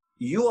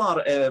 You are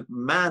a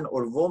man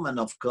or woman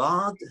of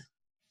God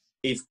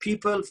if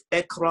people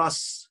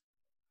across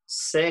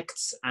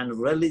sects and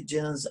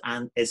religions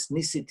and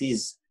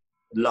ethnicities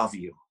love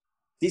you.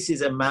 This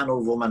is a man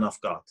or woman of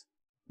God.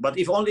 But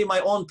if only my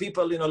own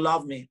people,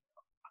 love me,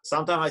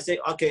 sometimes I say,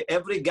 okay,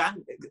 every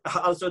gang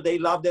also, they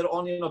love their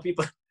own,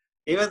 people.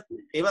 Even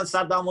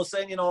Saddam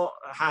Hussein,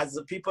 has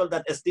people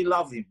that still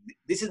love him.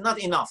 This is not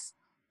enough.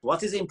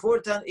 What is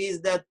important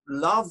is that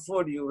love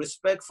for you,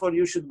 respect for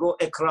you should go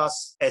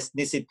across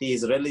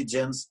ethnicities,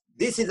 religions.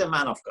 This is a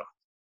man of God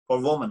or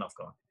woman of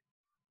God.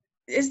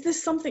 Is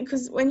this something,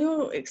 because when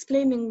you're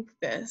explaining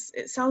this,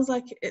 it sounds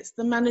like it's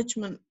the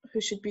management who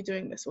should be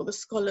doing this, or the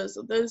scholars,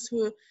 or those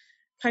who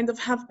kind of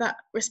have that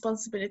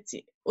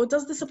responsibility? Or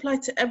does this apply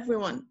to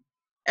everyone,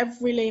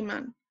 every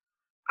layman?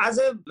 As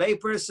a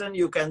layperson,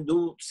 you can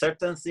do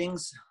certain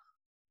things,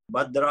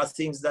 but there are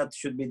things that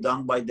should be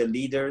done by the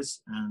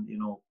leaders and,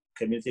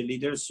 community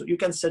leaders. So you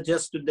can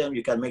suggest to them,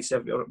 you can make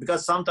self,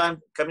 because sometimes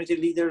community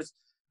leaders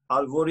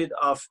are worried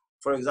of,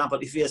 for example,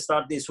 if we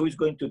start this, who is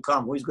going to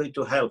come? Who is going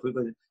to help?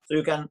 So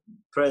you can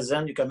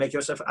present, you can make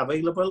yourself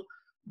available,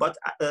 but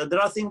there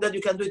are things that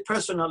you can do it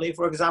personally.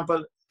 For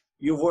example,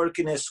 you work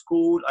in a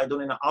school, I don't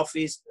know, in an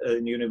office,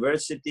 in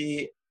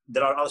university.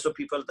 There are also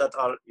people that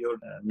are your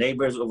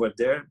neighbors over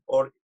there,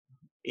 or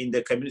in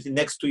the community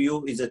next to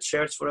you is a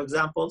church, for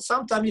example.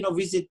 Sometimes,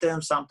 visit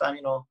them.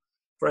 Sometimes,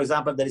 for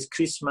example, there is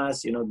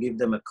Christmas, give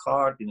them a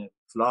card,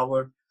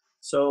 flower.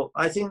 So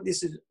I think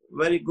this is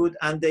very good.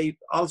 And they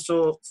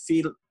also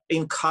feel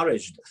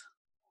encouraged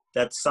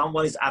that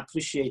someone is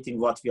appreciating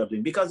what we are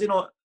doing. Because,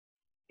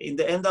 in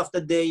the end of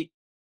the day,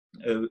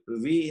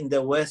 we in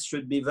the West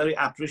should be very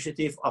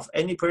appreciative of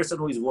any person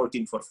who is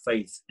working for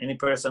faith, any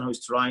person who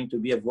is trying to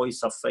be a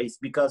voice of faith,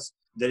 because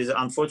there is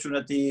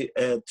unfortunately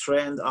a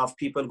trend of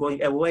people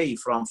going away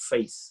from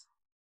faith.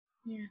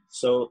 Yeah.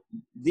 So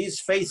these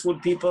faithful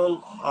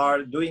people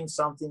are doing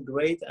something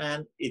great,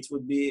 and it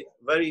would be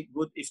very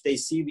good if they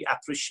see we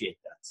appreciate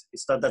that.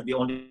 It's not that we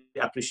only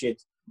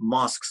appreciate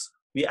mosques,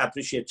 we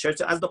appreciate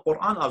churches, as the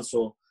Quran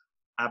also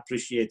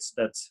appreciates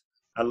that.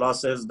 Allah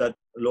says that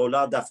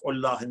لولا دفع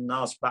الله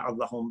الناس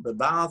بعضهم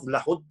ببعض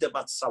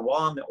لهدمت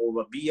صوامع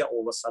وبيع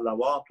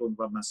وصلوات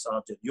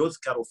ومساجد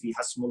يذكر فيها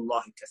اسم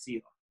الله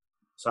كثيرا.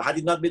 So had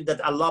it not been that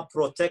Allah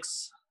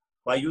protects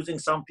by using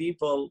some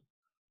people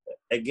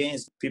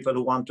against people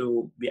who want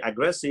to be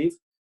aggressive,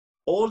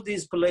 all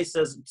these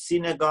places,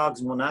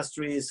 synagogues,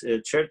 monasteries,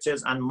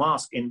 churches, and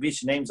mosques in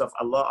which names of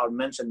Allah are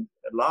mentioned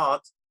a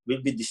lot,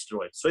 will be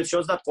destroyed. So it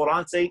shows that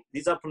Quran saying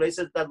these are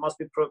places that must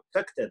be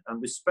protected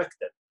and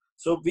respected.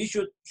 So we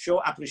should show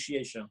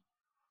appreciation.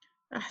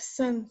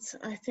 Ahsant.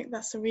 I think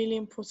that's a really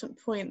important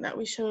point, that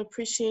we show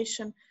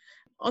appreciation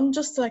on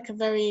just like a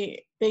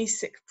very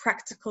basic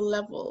practical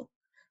level.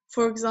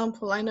 For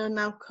example, I know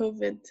now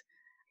COVID,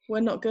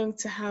 we're not going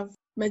to have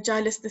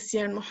majalis this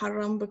year in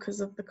Muharram because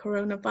of the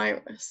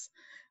coronavirus.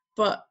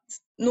 But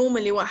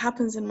normally what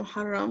happens in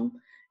Muharram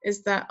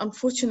is that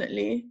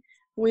unfortunately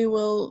we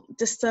will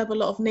disturb a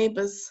lot of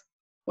neighbors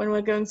when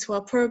we're going to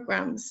our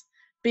programs,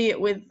 be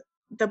it with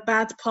the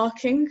bad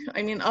parking.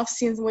 I mean, I've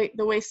seen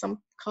the way some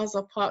cars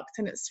are parked,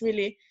 and it's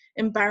really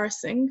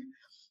embarrassing.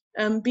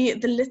 Be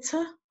it the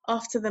litter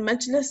after the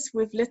majlis,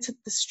 we've littered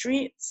the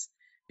streets.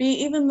 Be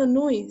it even the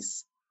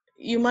noise.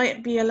 You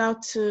might be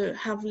allowed to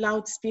have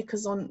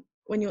loudspeakers on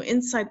when you're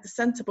inside the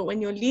center, but when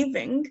you're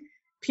leaving,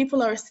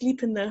 people are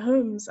asleep in their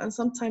homes, and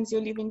sometimes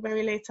you're leaving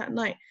very late at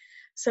night.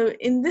 So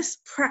in this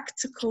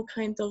practical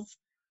kind of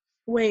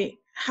way,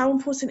 how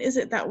important is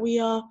it that we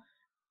are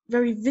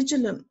very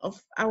vigilant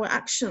of our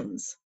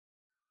actions?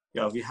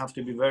 Yeah, we have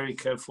to be very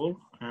careful,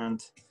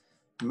 and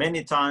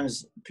many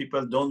times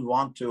people don't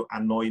want to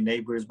annoy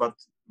neighbors, but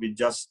we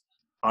just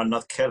are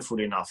not careful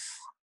enough.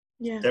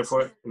 Yes.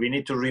 Therefore, we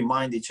need to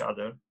remind each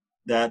other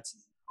that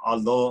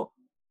although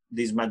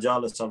these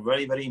majalis are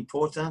very, very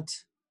important,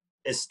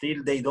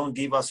 still they don't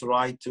give us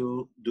right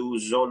to do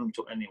zulm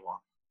to anyone.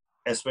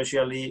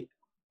 Especially,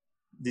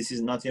 this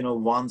is not,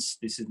 once,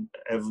 this is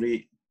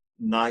every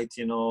night,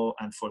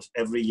 and for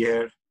every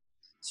year.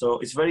 So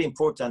it's very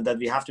important that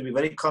we have to be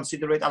very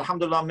considerate.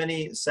 Alhamdulillah,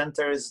 many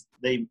centers,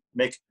 they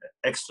make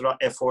extra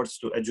efforts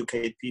to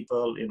educate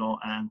people,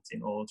 and,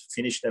 to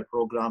finish their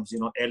programs,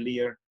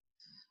 earlier.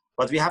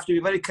 But we have to be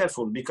very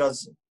careful,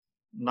 because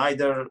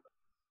neither,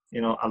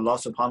 Allah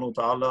subhanahu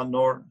wa ta'ala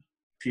nor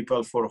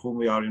people for whom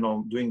we are,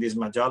 doing these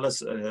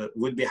majalis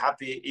would be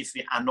happy if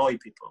we annoy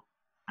people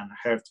and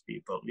hurt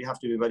people. We have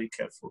to be very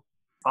careful.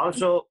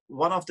 Also,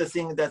 one of the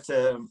things that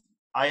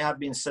I have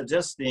been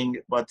suggesting,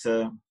 but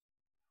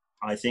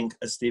I think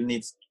still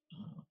needs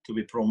to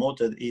be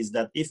promoted, is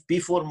that if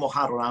before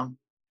Muharram,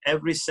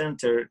 every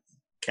center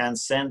can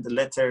send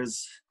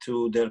letters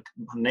to their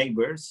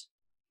neighbors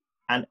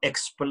and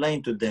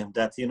explain to them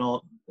that,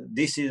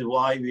 this is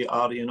why we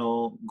are,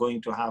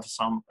 going to have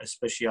some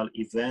special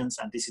events,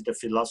 and this is the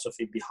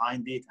philosophy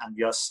behind it, and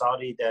we are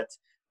sorry that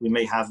we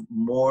may have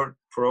more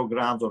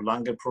programs or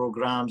longer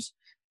programs.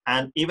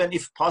 And even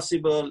if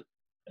possible,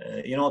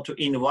 to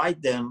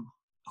invite them.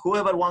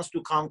 Whoever wants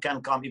to come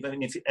can come,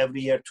 even if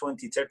every year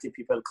 20, 30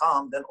 people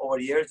come, then over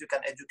years you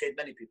can educate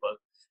many people.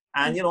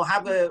 And,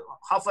 have a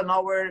half an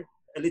hour,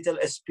 a little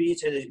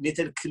speech, a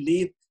little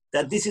clip,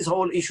 that this is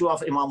whole issue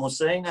of Imam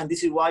Hussein, and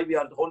this is why we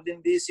are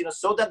holding this,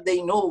 so that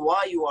they know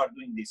why you are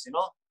doing this,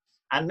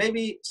 And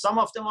maybe some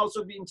of them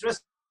also be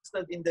interested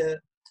in the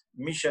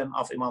mission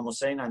of Imam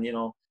Hussein. And,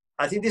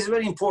 I think this is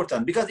very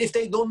important, because if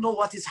they don't know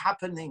what is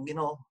happening,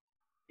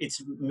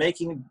 it's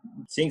making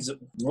things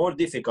more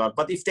difficult.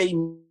 But if they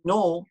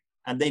know,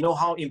 and they know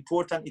how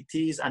important it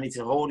is, and it's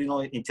a whole,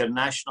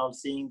 international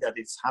thing that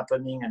it's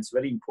happening, and it's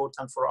very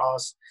important for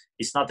us.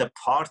 It's not a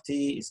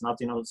party. It's not,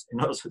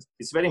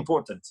 it's very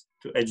important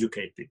to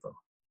educate people.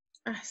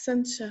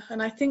 Ahsan, Sheikh.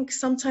 And I think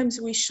sometimes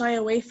we shy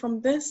away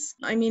from this.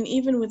 I mean,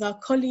 even with our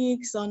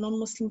colleagues, our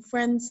non-Muslim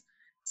friends,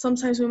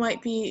 sometimes we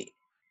might be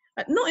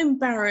not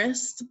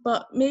embarrassed,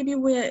 but maybe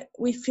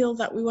we feel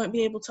that we won't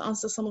be able to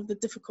answer some of the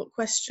difficult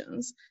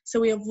questions, so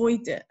we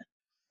avoid it.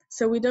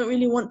 So we don't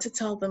really want to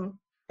tell them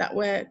that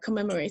we're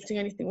commemorating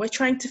anything. We're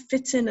trying to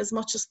fit in as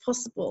much as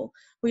possible.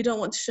 We don't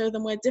want to show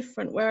them we're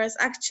different. Whereas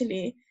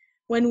actually,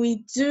 when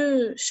we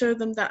do show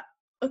them that,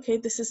 okay,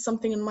 this is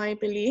something in my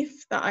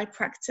belief that I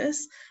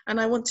practice,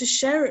 and I want to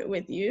share it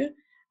with you,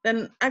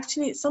 then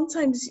actually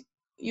sometimes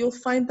you'll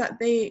find that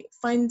they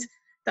find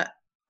that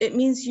it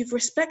means you've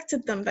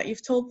respected them, that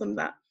you've told them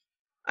that.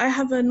 I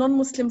have a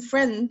non-Muslim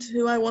friend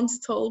who I once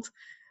told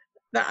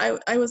that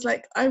I was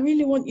like, I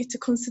really want you to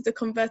consider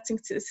converting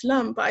to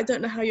Islam, but I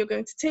don't know how you're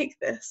going to take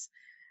this.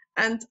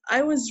 And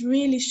I was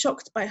really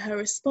shocked by her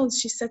response.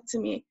 She said to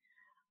me,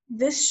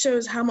 "This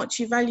shows how much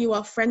you value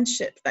our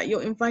friendship, that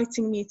you're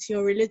inviting me to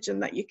your religion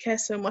that you care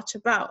so much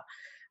about."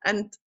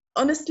 And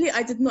honestly,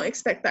 I did not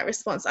expect that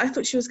response. I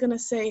thought she was going to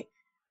say,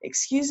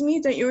 "Excuse me,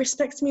 don't you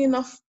respect me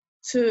enough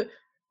to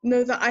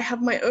know that I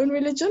have my own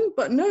religion?"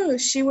 But no,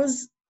 she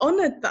was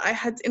honored that I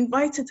had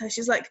invited her.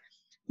 She's like,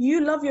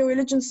 "You love your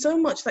religion so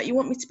much that you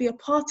want me to be a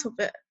part of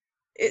it."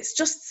 It's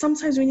just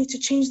sometimes we need to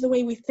change the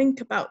way we think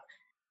about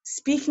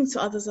speaking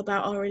to others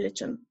about our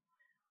religion.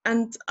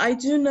 And I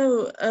do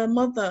know a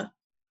mother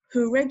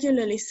who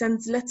regularly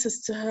sends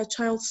letters to her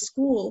child's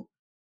school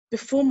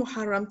before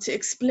Muharram to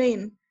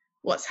explain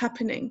what's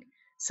happening.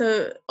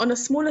 So on a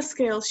smaller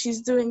scale,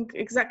 she's doing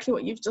exactly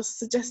what you've just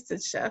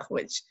suggested, Sheikh,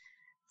 which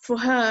for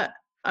her,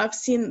 I've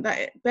seen that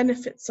it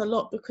benefits a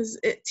lot because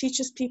it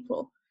teaches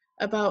people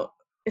about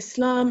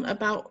Islam,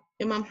 about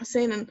Imam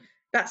Hussein, and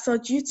that's our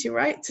duty,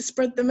 right? To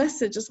spread the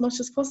message as much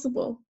as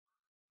possible.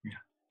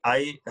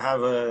 I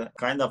have a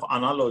kind of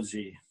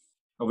analogy.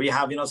 We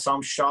have,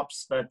 some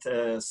shops that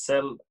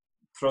sell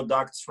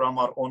products from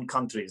our own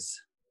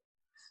countries.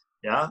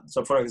 Yeah.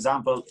 So, for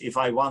example, if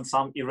I want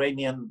some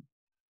Iranian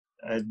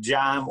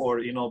jam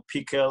or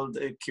pickled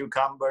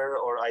cucumber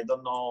or I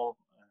don't know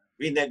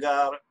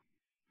vinegar,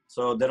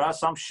 so there are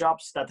some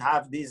shops that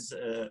have these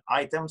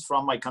items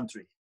from my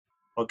country.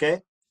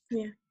 Okay.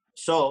 Yeah.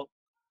 So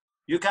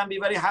you can be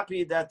very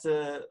happy that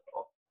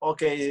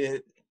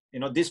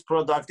this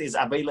product is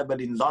available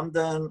in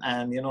London,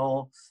 and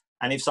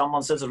and if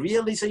someone says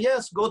really, say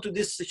yes, go to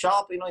this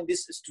shop, in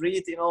this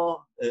street,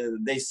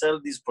 they sell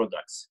these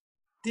products.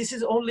 This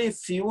is only a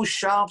few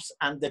shops,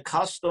 and the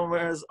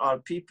customers are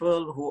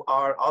people who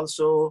are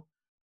also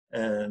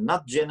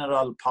not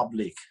general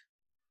public.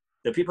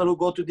 The people who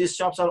go to these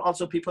shops are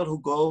also people who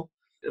go,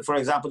 for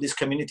example, these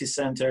community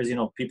centers,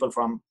 people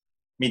from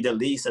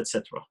Middle East,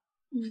 etc.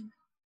 Mm.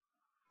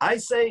 I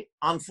say,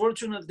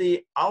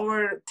 unfortunately,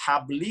 our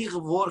tabligh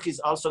work is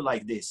also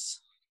like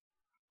this.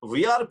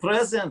 We are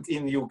present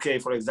in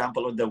UK, for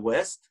example, or the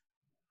West,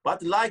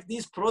 but like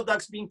these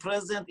products being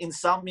present in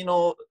some,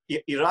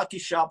 Iraqi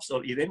shops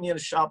or Iranian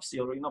shops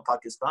or,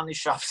 Pakistani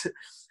shops,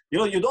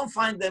 you don't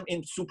find them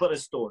in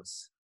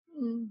superstores.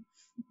 Mm.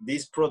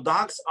 These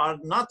products are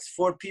not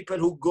for people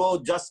who go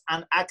just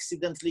and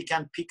accidentally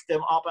can pick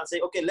them up and say,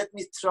 okay, let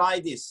me try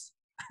this.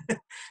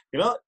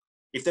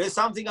 If there is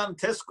something on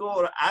Tesco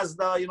or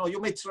Asda,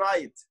 you may try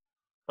it.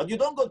 But you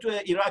don't go to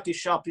an Iraqi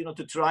shop,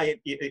 to try an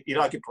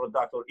Iraqi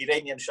product or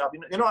Iranian shop.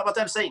 You know what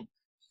I'm saying?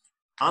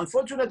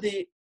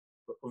 Unfortunately,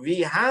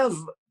 we have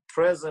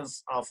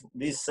presence of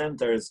these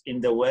centers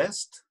in the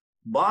West,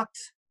 but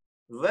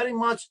very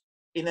much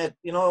in a,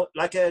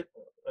 like a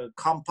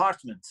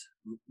compartment,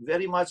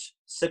 very much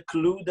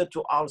secluded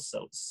to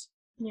ourselves.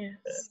 Yes.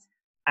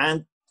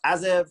 And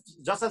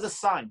just as a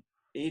sign,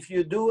 if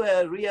you do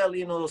a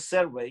real,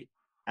 survey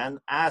and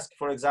ask,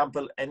 for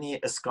example, any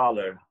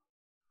scholar,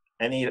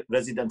 any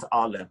resident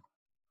alim,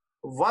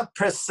 what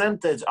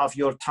percentage of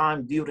your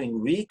time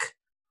during week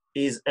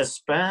is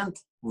spent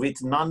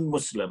with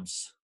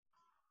non-Muslims,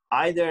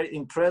 either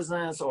in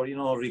presence or,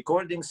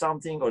 recording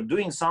something or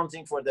doing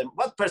something for them?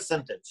 What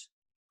percentage?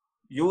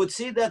 You would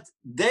see that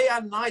day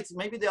and night,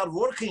 maybe they are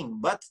working,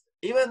 but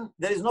even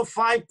there is no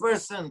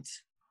 5%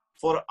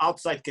 for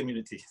outside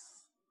community.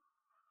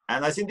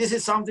 And I think this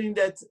is something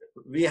that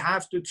we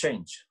have to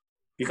change,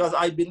 because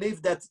I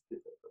believe that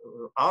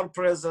our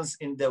presence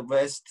in the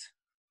West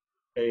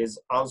is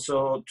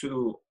also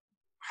to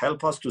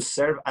help us to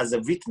serve as a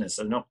witness.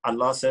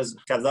 Allah says,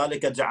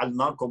 كَذَلِكَ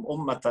جَعَلْنَاكُمْ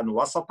أُمَّةً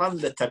وَسَطًا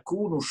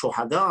لِتَكُونُوا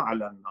شُهَدَاءَ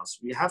عَلَى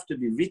النَّاسِ. We have to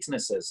be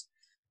witnesses.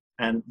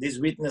 And these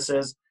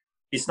witnesses,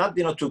 it's not,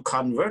 to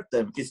convert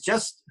them. It's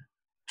just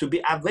to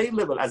be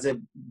available as a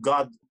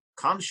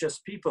God-conscious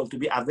people, to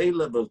be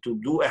available, to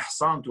do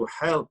ihsan, to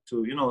help,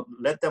 to,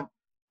 let them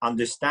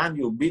understand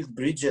you, build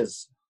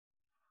bridges.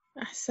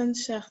 Ahsan,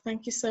 Sheikh.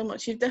 Thank you so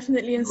much. You've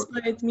definitely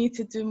inspired me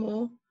to do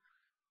more.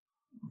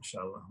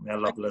 Inshallah. May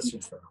Allah bless you.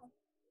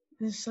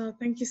 Inshallah.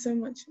 Thank you so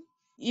much.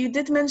 You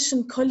did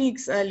mention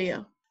colleagues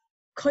earlier.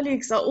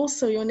 Colleagues are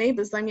also your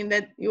neighbors. I mean,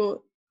 they're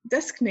your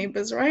desk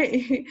neighbors,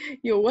 right?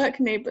 Your work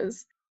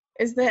neighbors.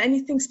 Is there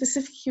anything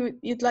specific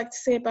you'd like to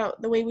say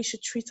about the way we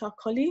should treat our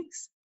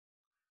colleagues?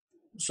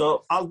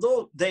 So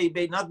although they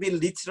may not be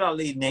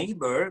literally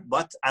neighbor,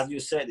 but as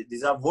you said,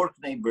 these are work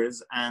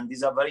neighbors, and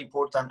these are very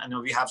important. And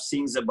we have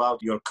things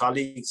about your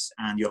colleagues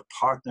and your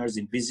partners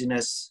in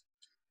business,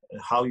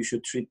 how you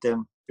should treat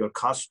them, your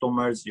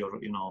customers, your,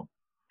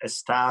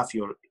 staff,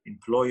 your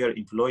employer,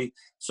 employee.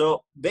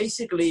 So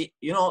basically,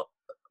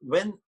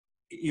 when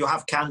you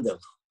have candle,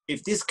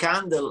 if this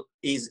candle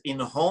is in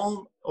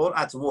home or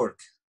at work,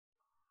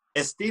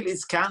 still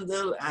it's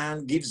candle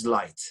and gives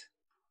light.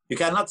 You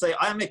cannot say,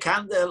 I am a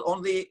candle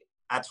only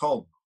at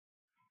home.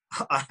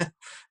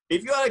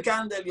 If you are a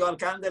candle, you are a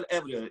candle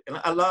everywhere. And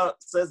Allah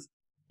says,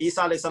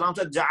 Isa alayhi salam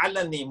said,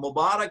 جَعَلَنِي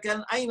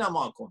مُبَارَكًا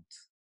أَيْنَمَا كُنْتَ.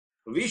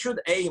 We should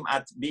aim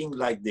at being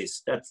like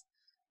this, that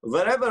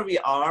wherever we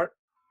are,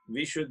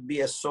 we should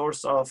be a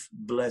source of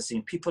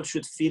blessing. People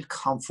should feel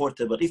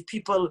comfortable. If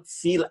people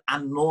feel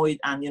annoyed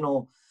and,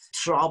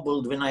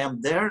 troubled when I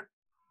am there,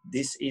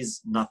 this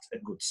is not a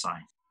good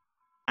sign.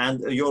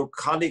 And your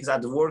colleagues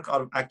at work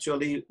are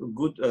actually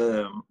good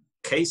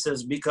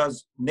cases,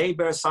 because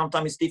neighbors,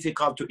 sometimes it's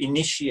difficult to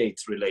initiate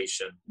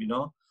relation,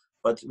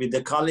 but with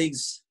the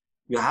colleagues,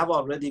 you have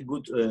already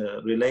good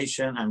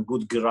relation and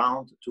good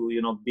ground to,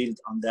 build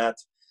on that.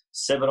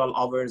 Several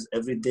hours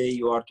every day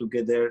you are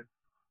together,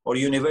 or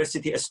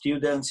university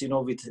students,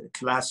 with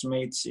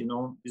classmates,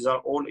 these are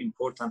all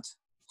important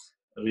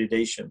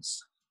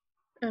relations.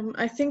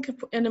 I think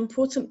an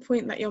important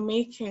point that you're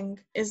making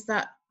is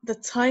that the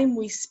time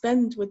we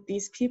spend with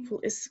these people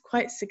is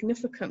quite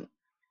significant.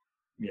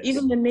 Yes.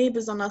 Even the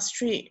neighbors on our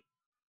street,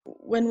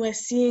 when we're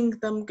seeing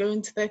them go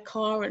into their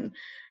car and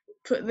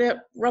put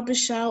their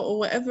rubbish out or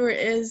whatever it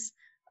is,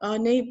 our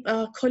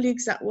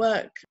colleagues at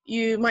work,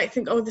 you might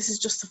think, oh, this is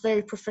just a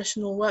very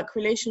professional work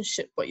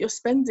relationship, but you're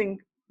spending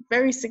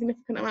very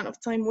significant amount of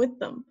time with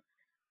them.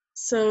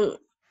 So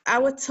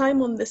our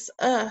time on this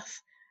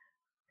earth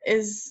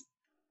is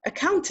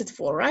accounted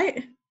for,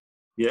 right?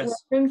 Yes.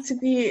 We're going to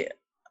be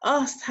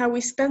asked how we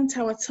spent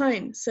our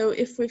time. So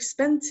if we've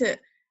spent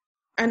it,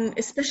 and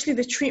especially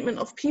the treatment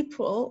of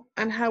people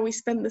and how we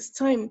spend this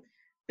time,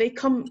 they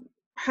come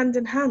hand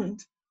in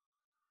hand.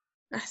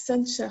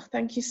 Ahsan, Sheikh,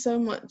 thank you so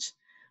much.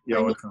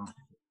 You're welcome.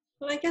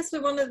 Well, I guess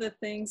one of the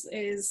things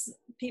is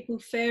people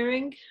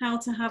fearing how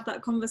to have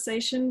that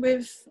conversation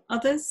with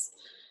others.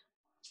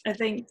 I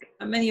think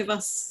many of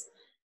us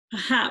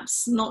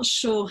perhaps not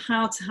sure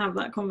how to have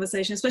that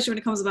conversation, especially when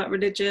it comes about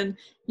religion.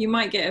 You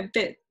might get a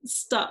bit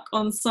stuck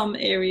on some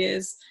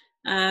areas.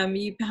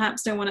 You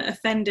perhaps don't want to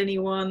offend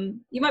anyone.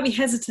 You might be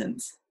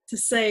hesitant to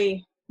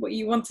say what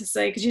you want to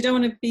say because you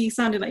don't want to be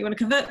sounding like you want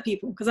to convert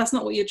people, because that's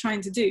not what you're trying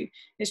to do.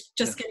 It's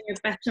just getting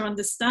a better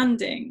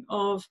understanding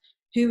of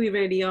who we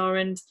really are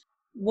and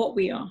what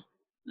we are,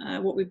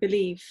 what we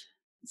believe.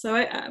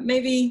 So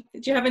maybe,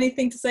 do you have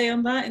anything to say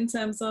on that in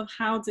terms of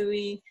how do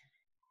we...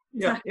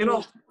 Yeah,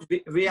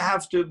 we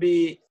have to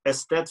be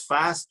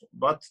steadfast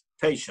but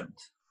patient.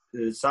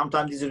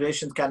 Sometimes these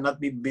relations cannot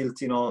be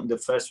built, in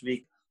the first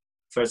week,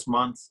 first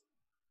month,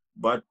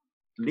 but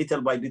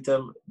little by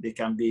little they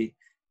can be.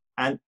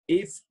 And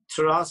if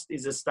trust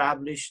is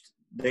established,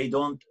 they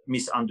don't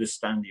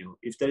misunderstand you.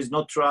 If there is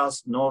no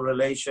trust, no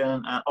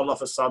relation, and all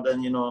of a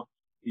sudden,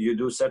 you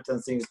do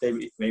certain things, they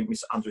may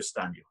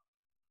misunderstand you.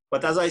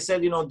 But as I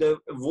said, the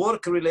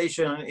work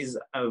relation is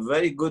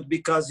very good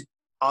because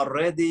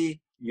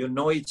already you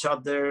know each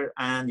other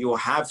and you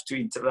have to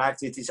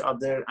interact with each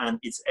other, and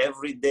it's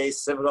every day,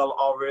 several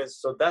hours.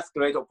 So that's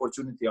great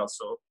opportunity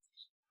also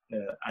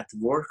at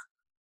work,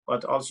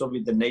 but also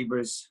with the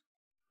neighbors,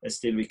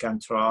 still we can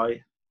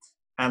try.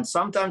 And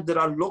sometimes there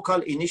are local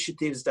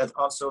initiatives that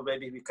also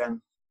maybe we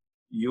can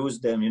use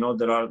them.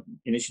 There are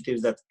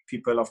initiatives that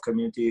people of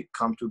community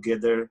come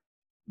together.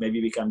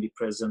 Maybe we can be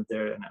present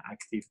there and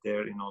active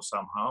there,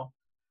 somehow.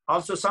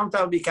 Also,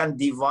 sometimes we can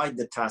divide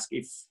the task.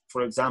 If,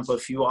 for example,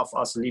 few of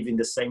us live in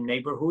the same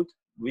neighborhood,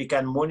 we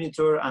can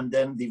monitor and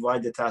then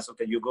divide the task.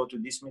 Okay, you go to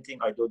this meeting,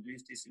 I do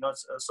this,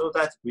 so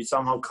that we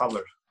somehow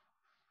cover.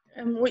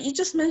 What you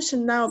just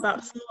mentioned now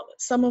about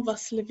some of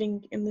us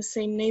living in the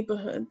same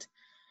neighborhood,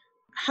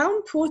 how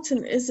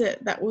important is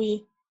it that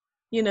we,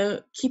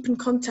 keep in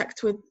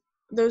contact with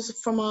those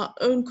from our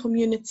own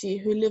community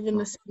who live in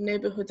the same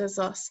neighborhood as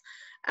us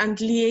and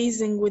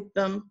liaising with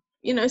them?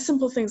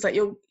 Simple things like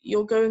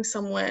you're going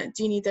somewhere,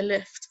 do you need a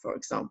lift, for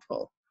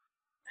example?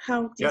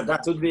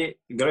 That would be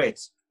great.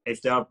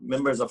 If they are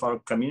members of our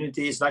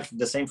community, it's like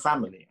the same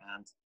family,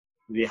 and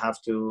we have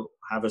to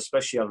have a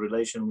special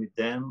relation with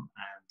them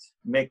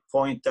and make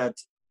point that,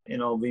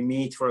 we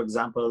meet, for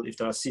example, if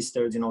there are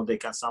sisters, they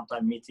can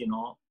sometimes meet,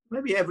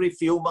 maybe every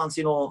few months,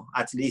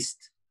 at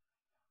least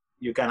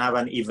you can have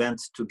an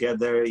event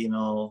together,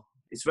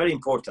 it's very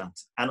important.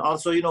 And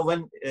also,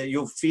 when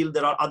you feel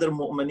there are other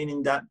mu'minin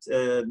in that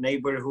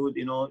neighborhood,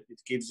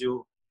 it gives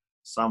you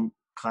some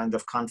kind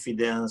of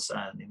confidence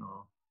and,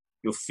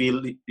 you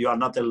feel you are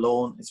not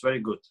alone. It's very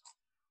good.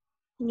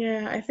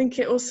 Yeah, I think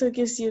it also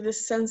gives you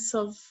this sense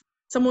of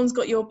someone's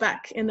got your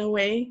back in a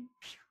way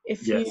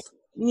if you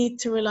need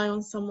to rely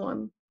on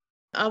someone.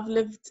 I've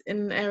lived in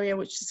an area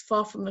which is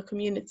far from the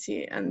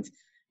community, and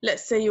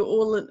let's say you're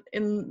all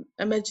in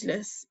a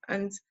majlis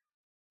and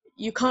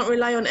you can't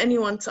rely on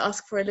anyone to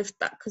ask for a lift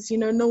back because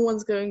no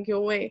one's going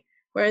your way.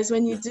 Whereas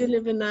when you do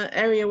live in an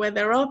area where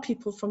there are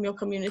people from your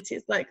community,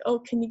 it's like, oh,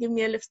 can you give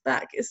me a lift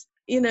back? It's,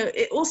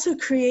 it also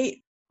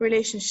creates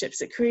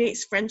relationships, it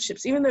creates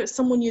friendships, even though it's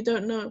someone you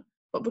don't know.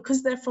 But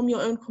because they're from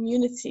your own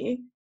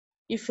community,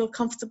 you feel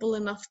comfortable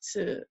enough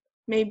to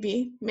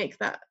maybe make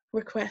that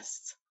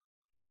request.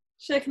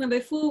 Sheikh, now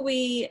before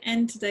we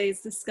end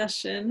today's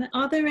discussion,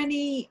 are there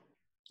any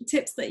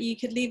tips that you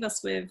could leave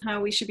us with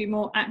how we should be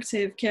more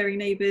active, caring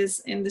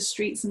neighbours in the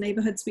streets and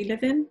neighbourhoods we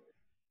live in?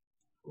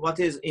 What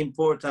is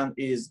important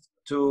is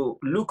to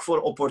look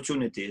for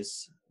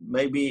opportunities.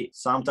 Maybe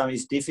sometimes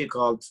it's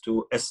difficult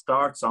to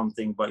start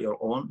something by your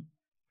own,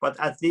 but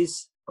at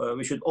least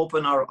we should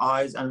open our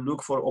eyes and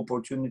look for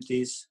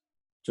opportunities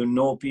to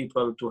know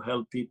people, to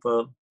help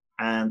people.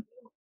 And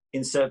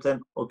in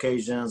certain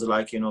occasions,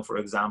 like, for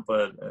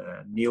example,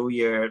 New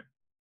Year,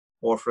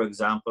 or for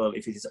example,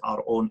 if it is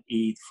our own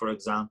Eid, for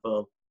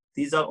example,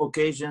 these are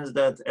occasions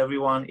that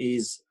everyone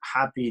is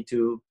happy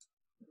to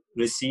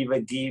receive a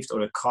gift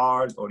or a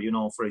card, or,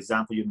 for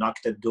example, you knock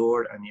the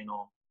door and,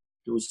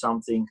 do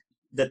something.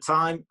 The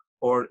time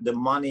or the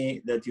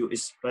money that you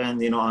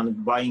spend,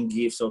 on buying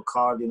gifts or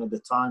card, the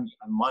time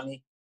and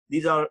money,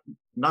 these are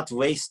not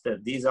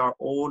wasted. These are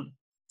all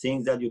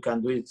things that you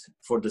can do it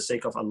for the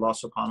sake of Allah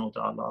subhanahu wa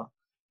ta'ala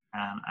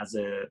and as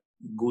a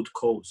good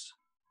cause.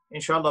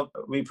 Inshallah,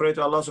 we pray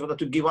to Allah subhanahu wa ta'ala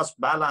to give us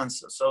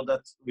balance so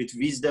that with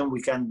wisdom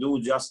we can do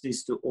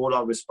justice to all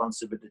our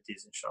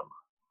responsibilities, inshallah.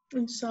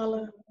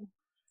 Inshallah.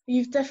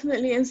 You've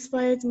definitely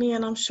inspired me,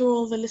 and I'm sure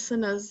all the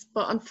listeners,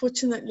 but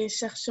unfortunately,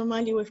 Sheikh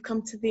Shomali, we've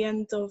come to the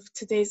end of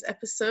today's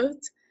episode.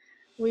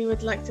 We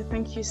would like to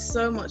thank you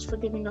so much for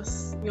giving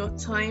us your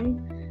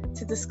time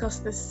to discuss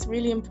this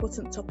really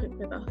important topic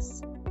with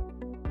us.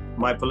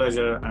 My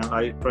pleasure, and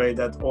I pray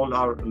that all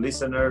our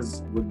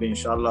listeners would be,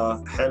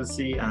 inshallah,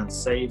 healthy and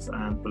safe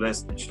and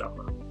blessed,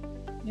 inshallah.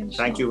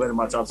 Thank you very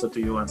much also to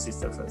you and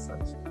Sister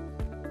Faisal.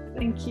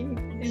 Thank you,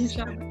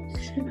 inshallah.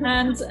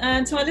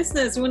 And to our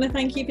listeners, we want to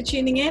thank you for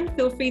tuning in.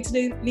 Feel free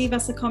to leave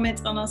us a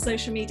comment on our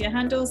social media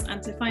handles,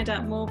 and to find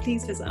out more,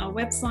 please visit our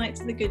website,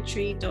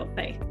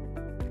 thegoodtree.faith.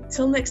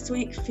 Till next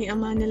week, fi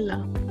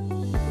amanillah.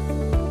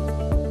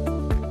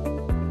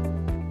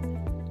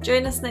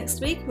 Join us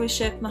next week with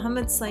Sheikh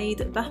Mohammed Saeed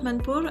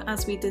Bahmanpur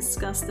as we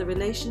discuss the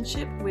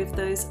relationship with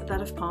those that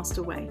have passed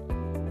away.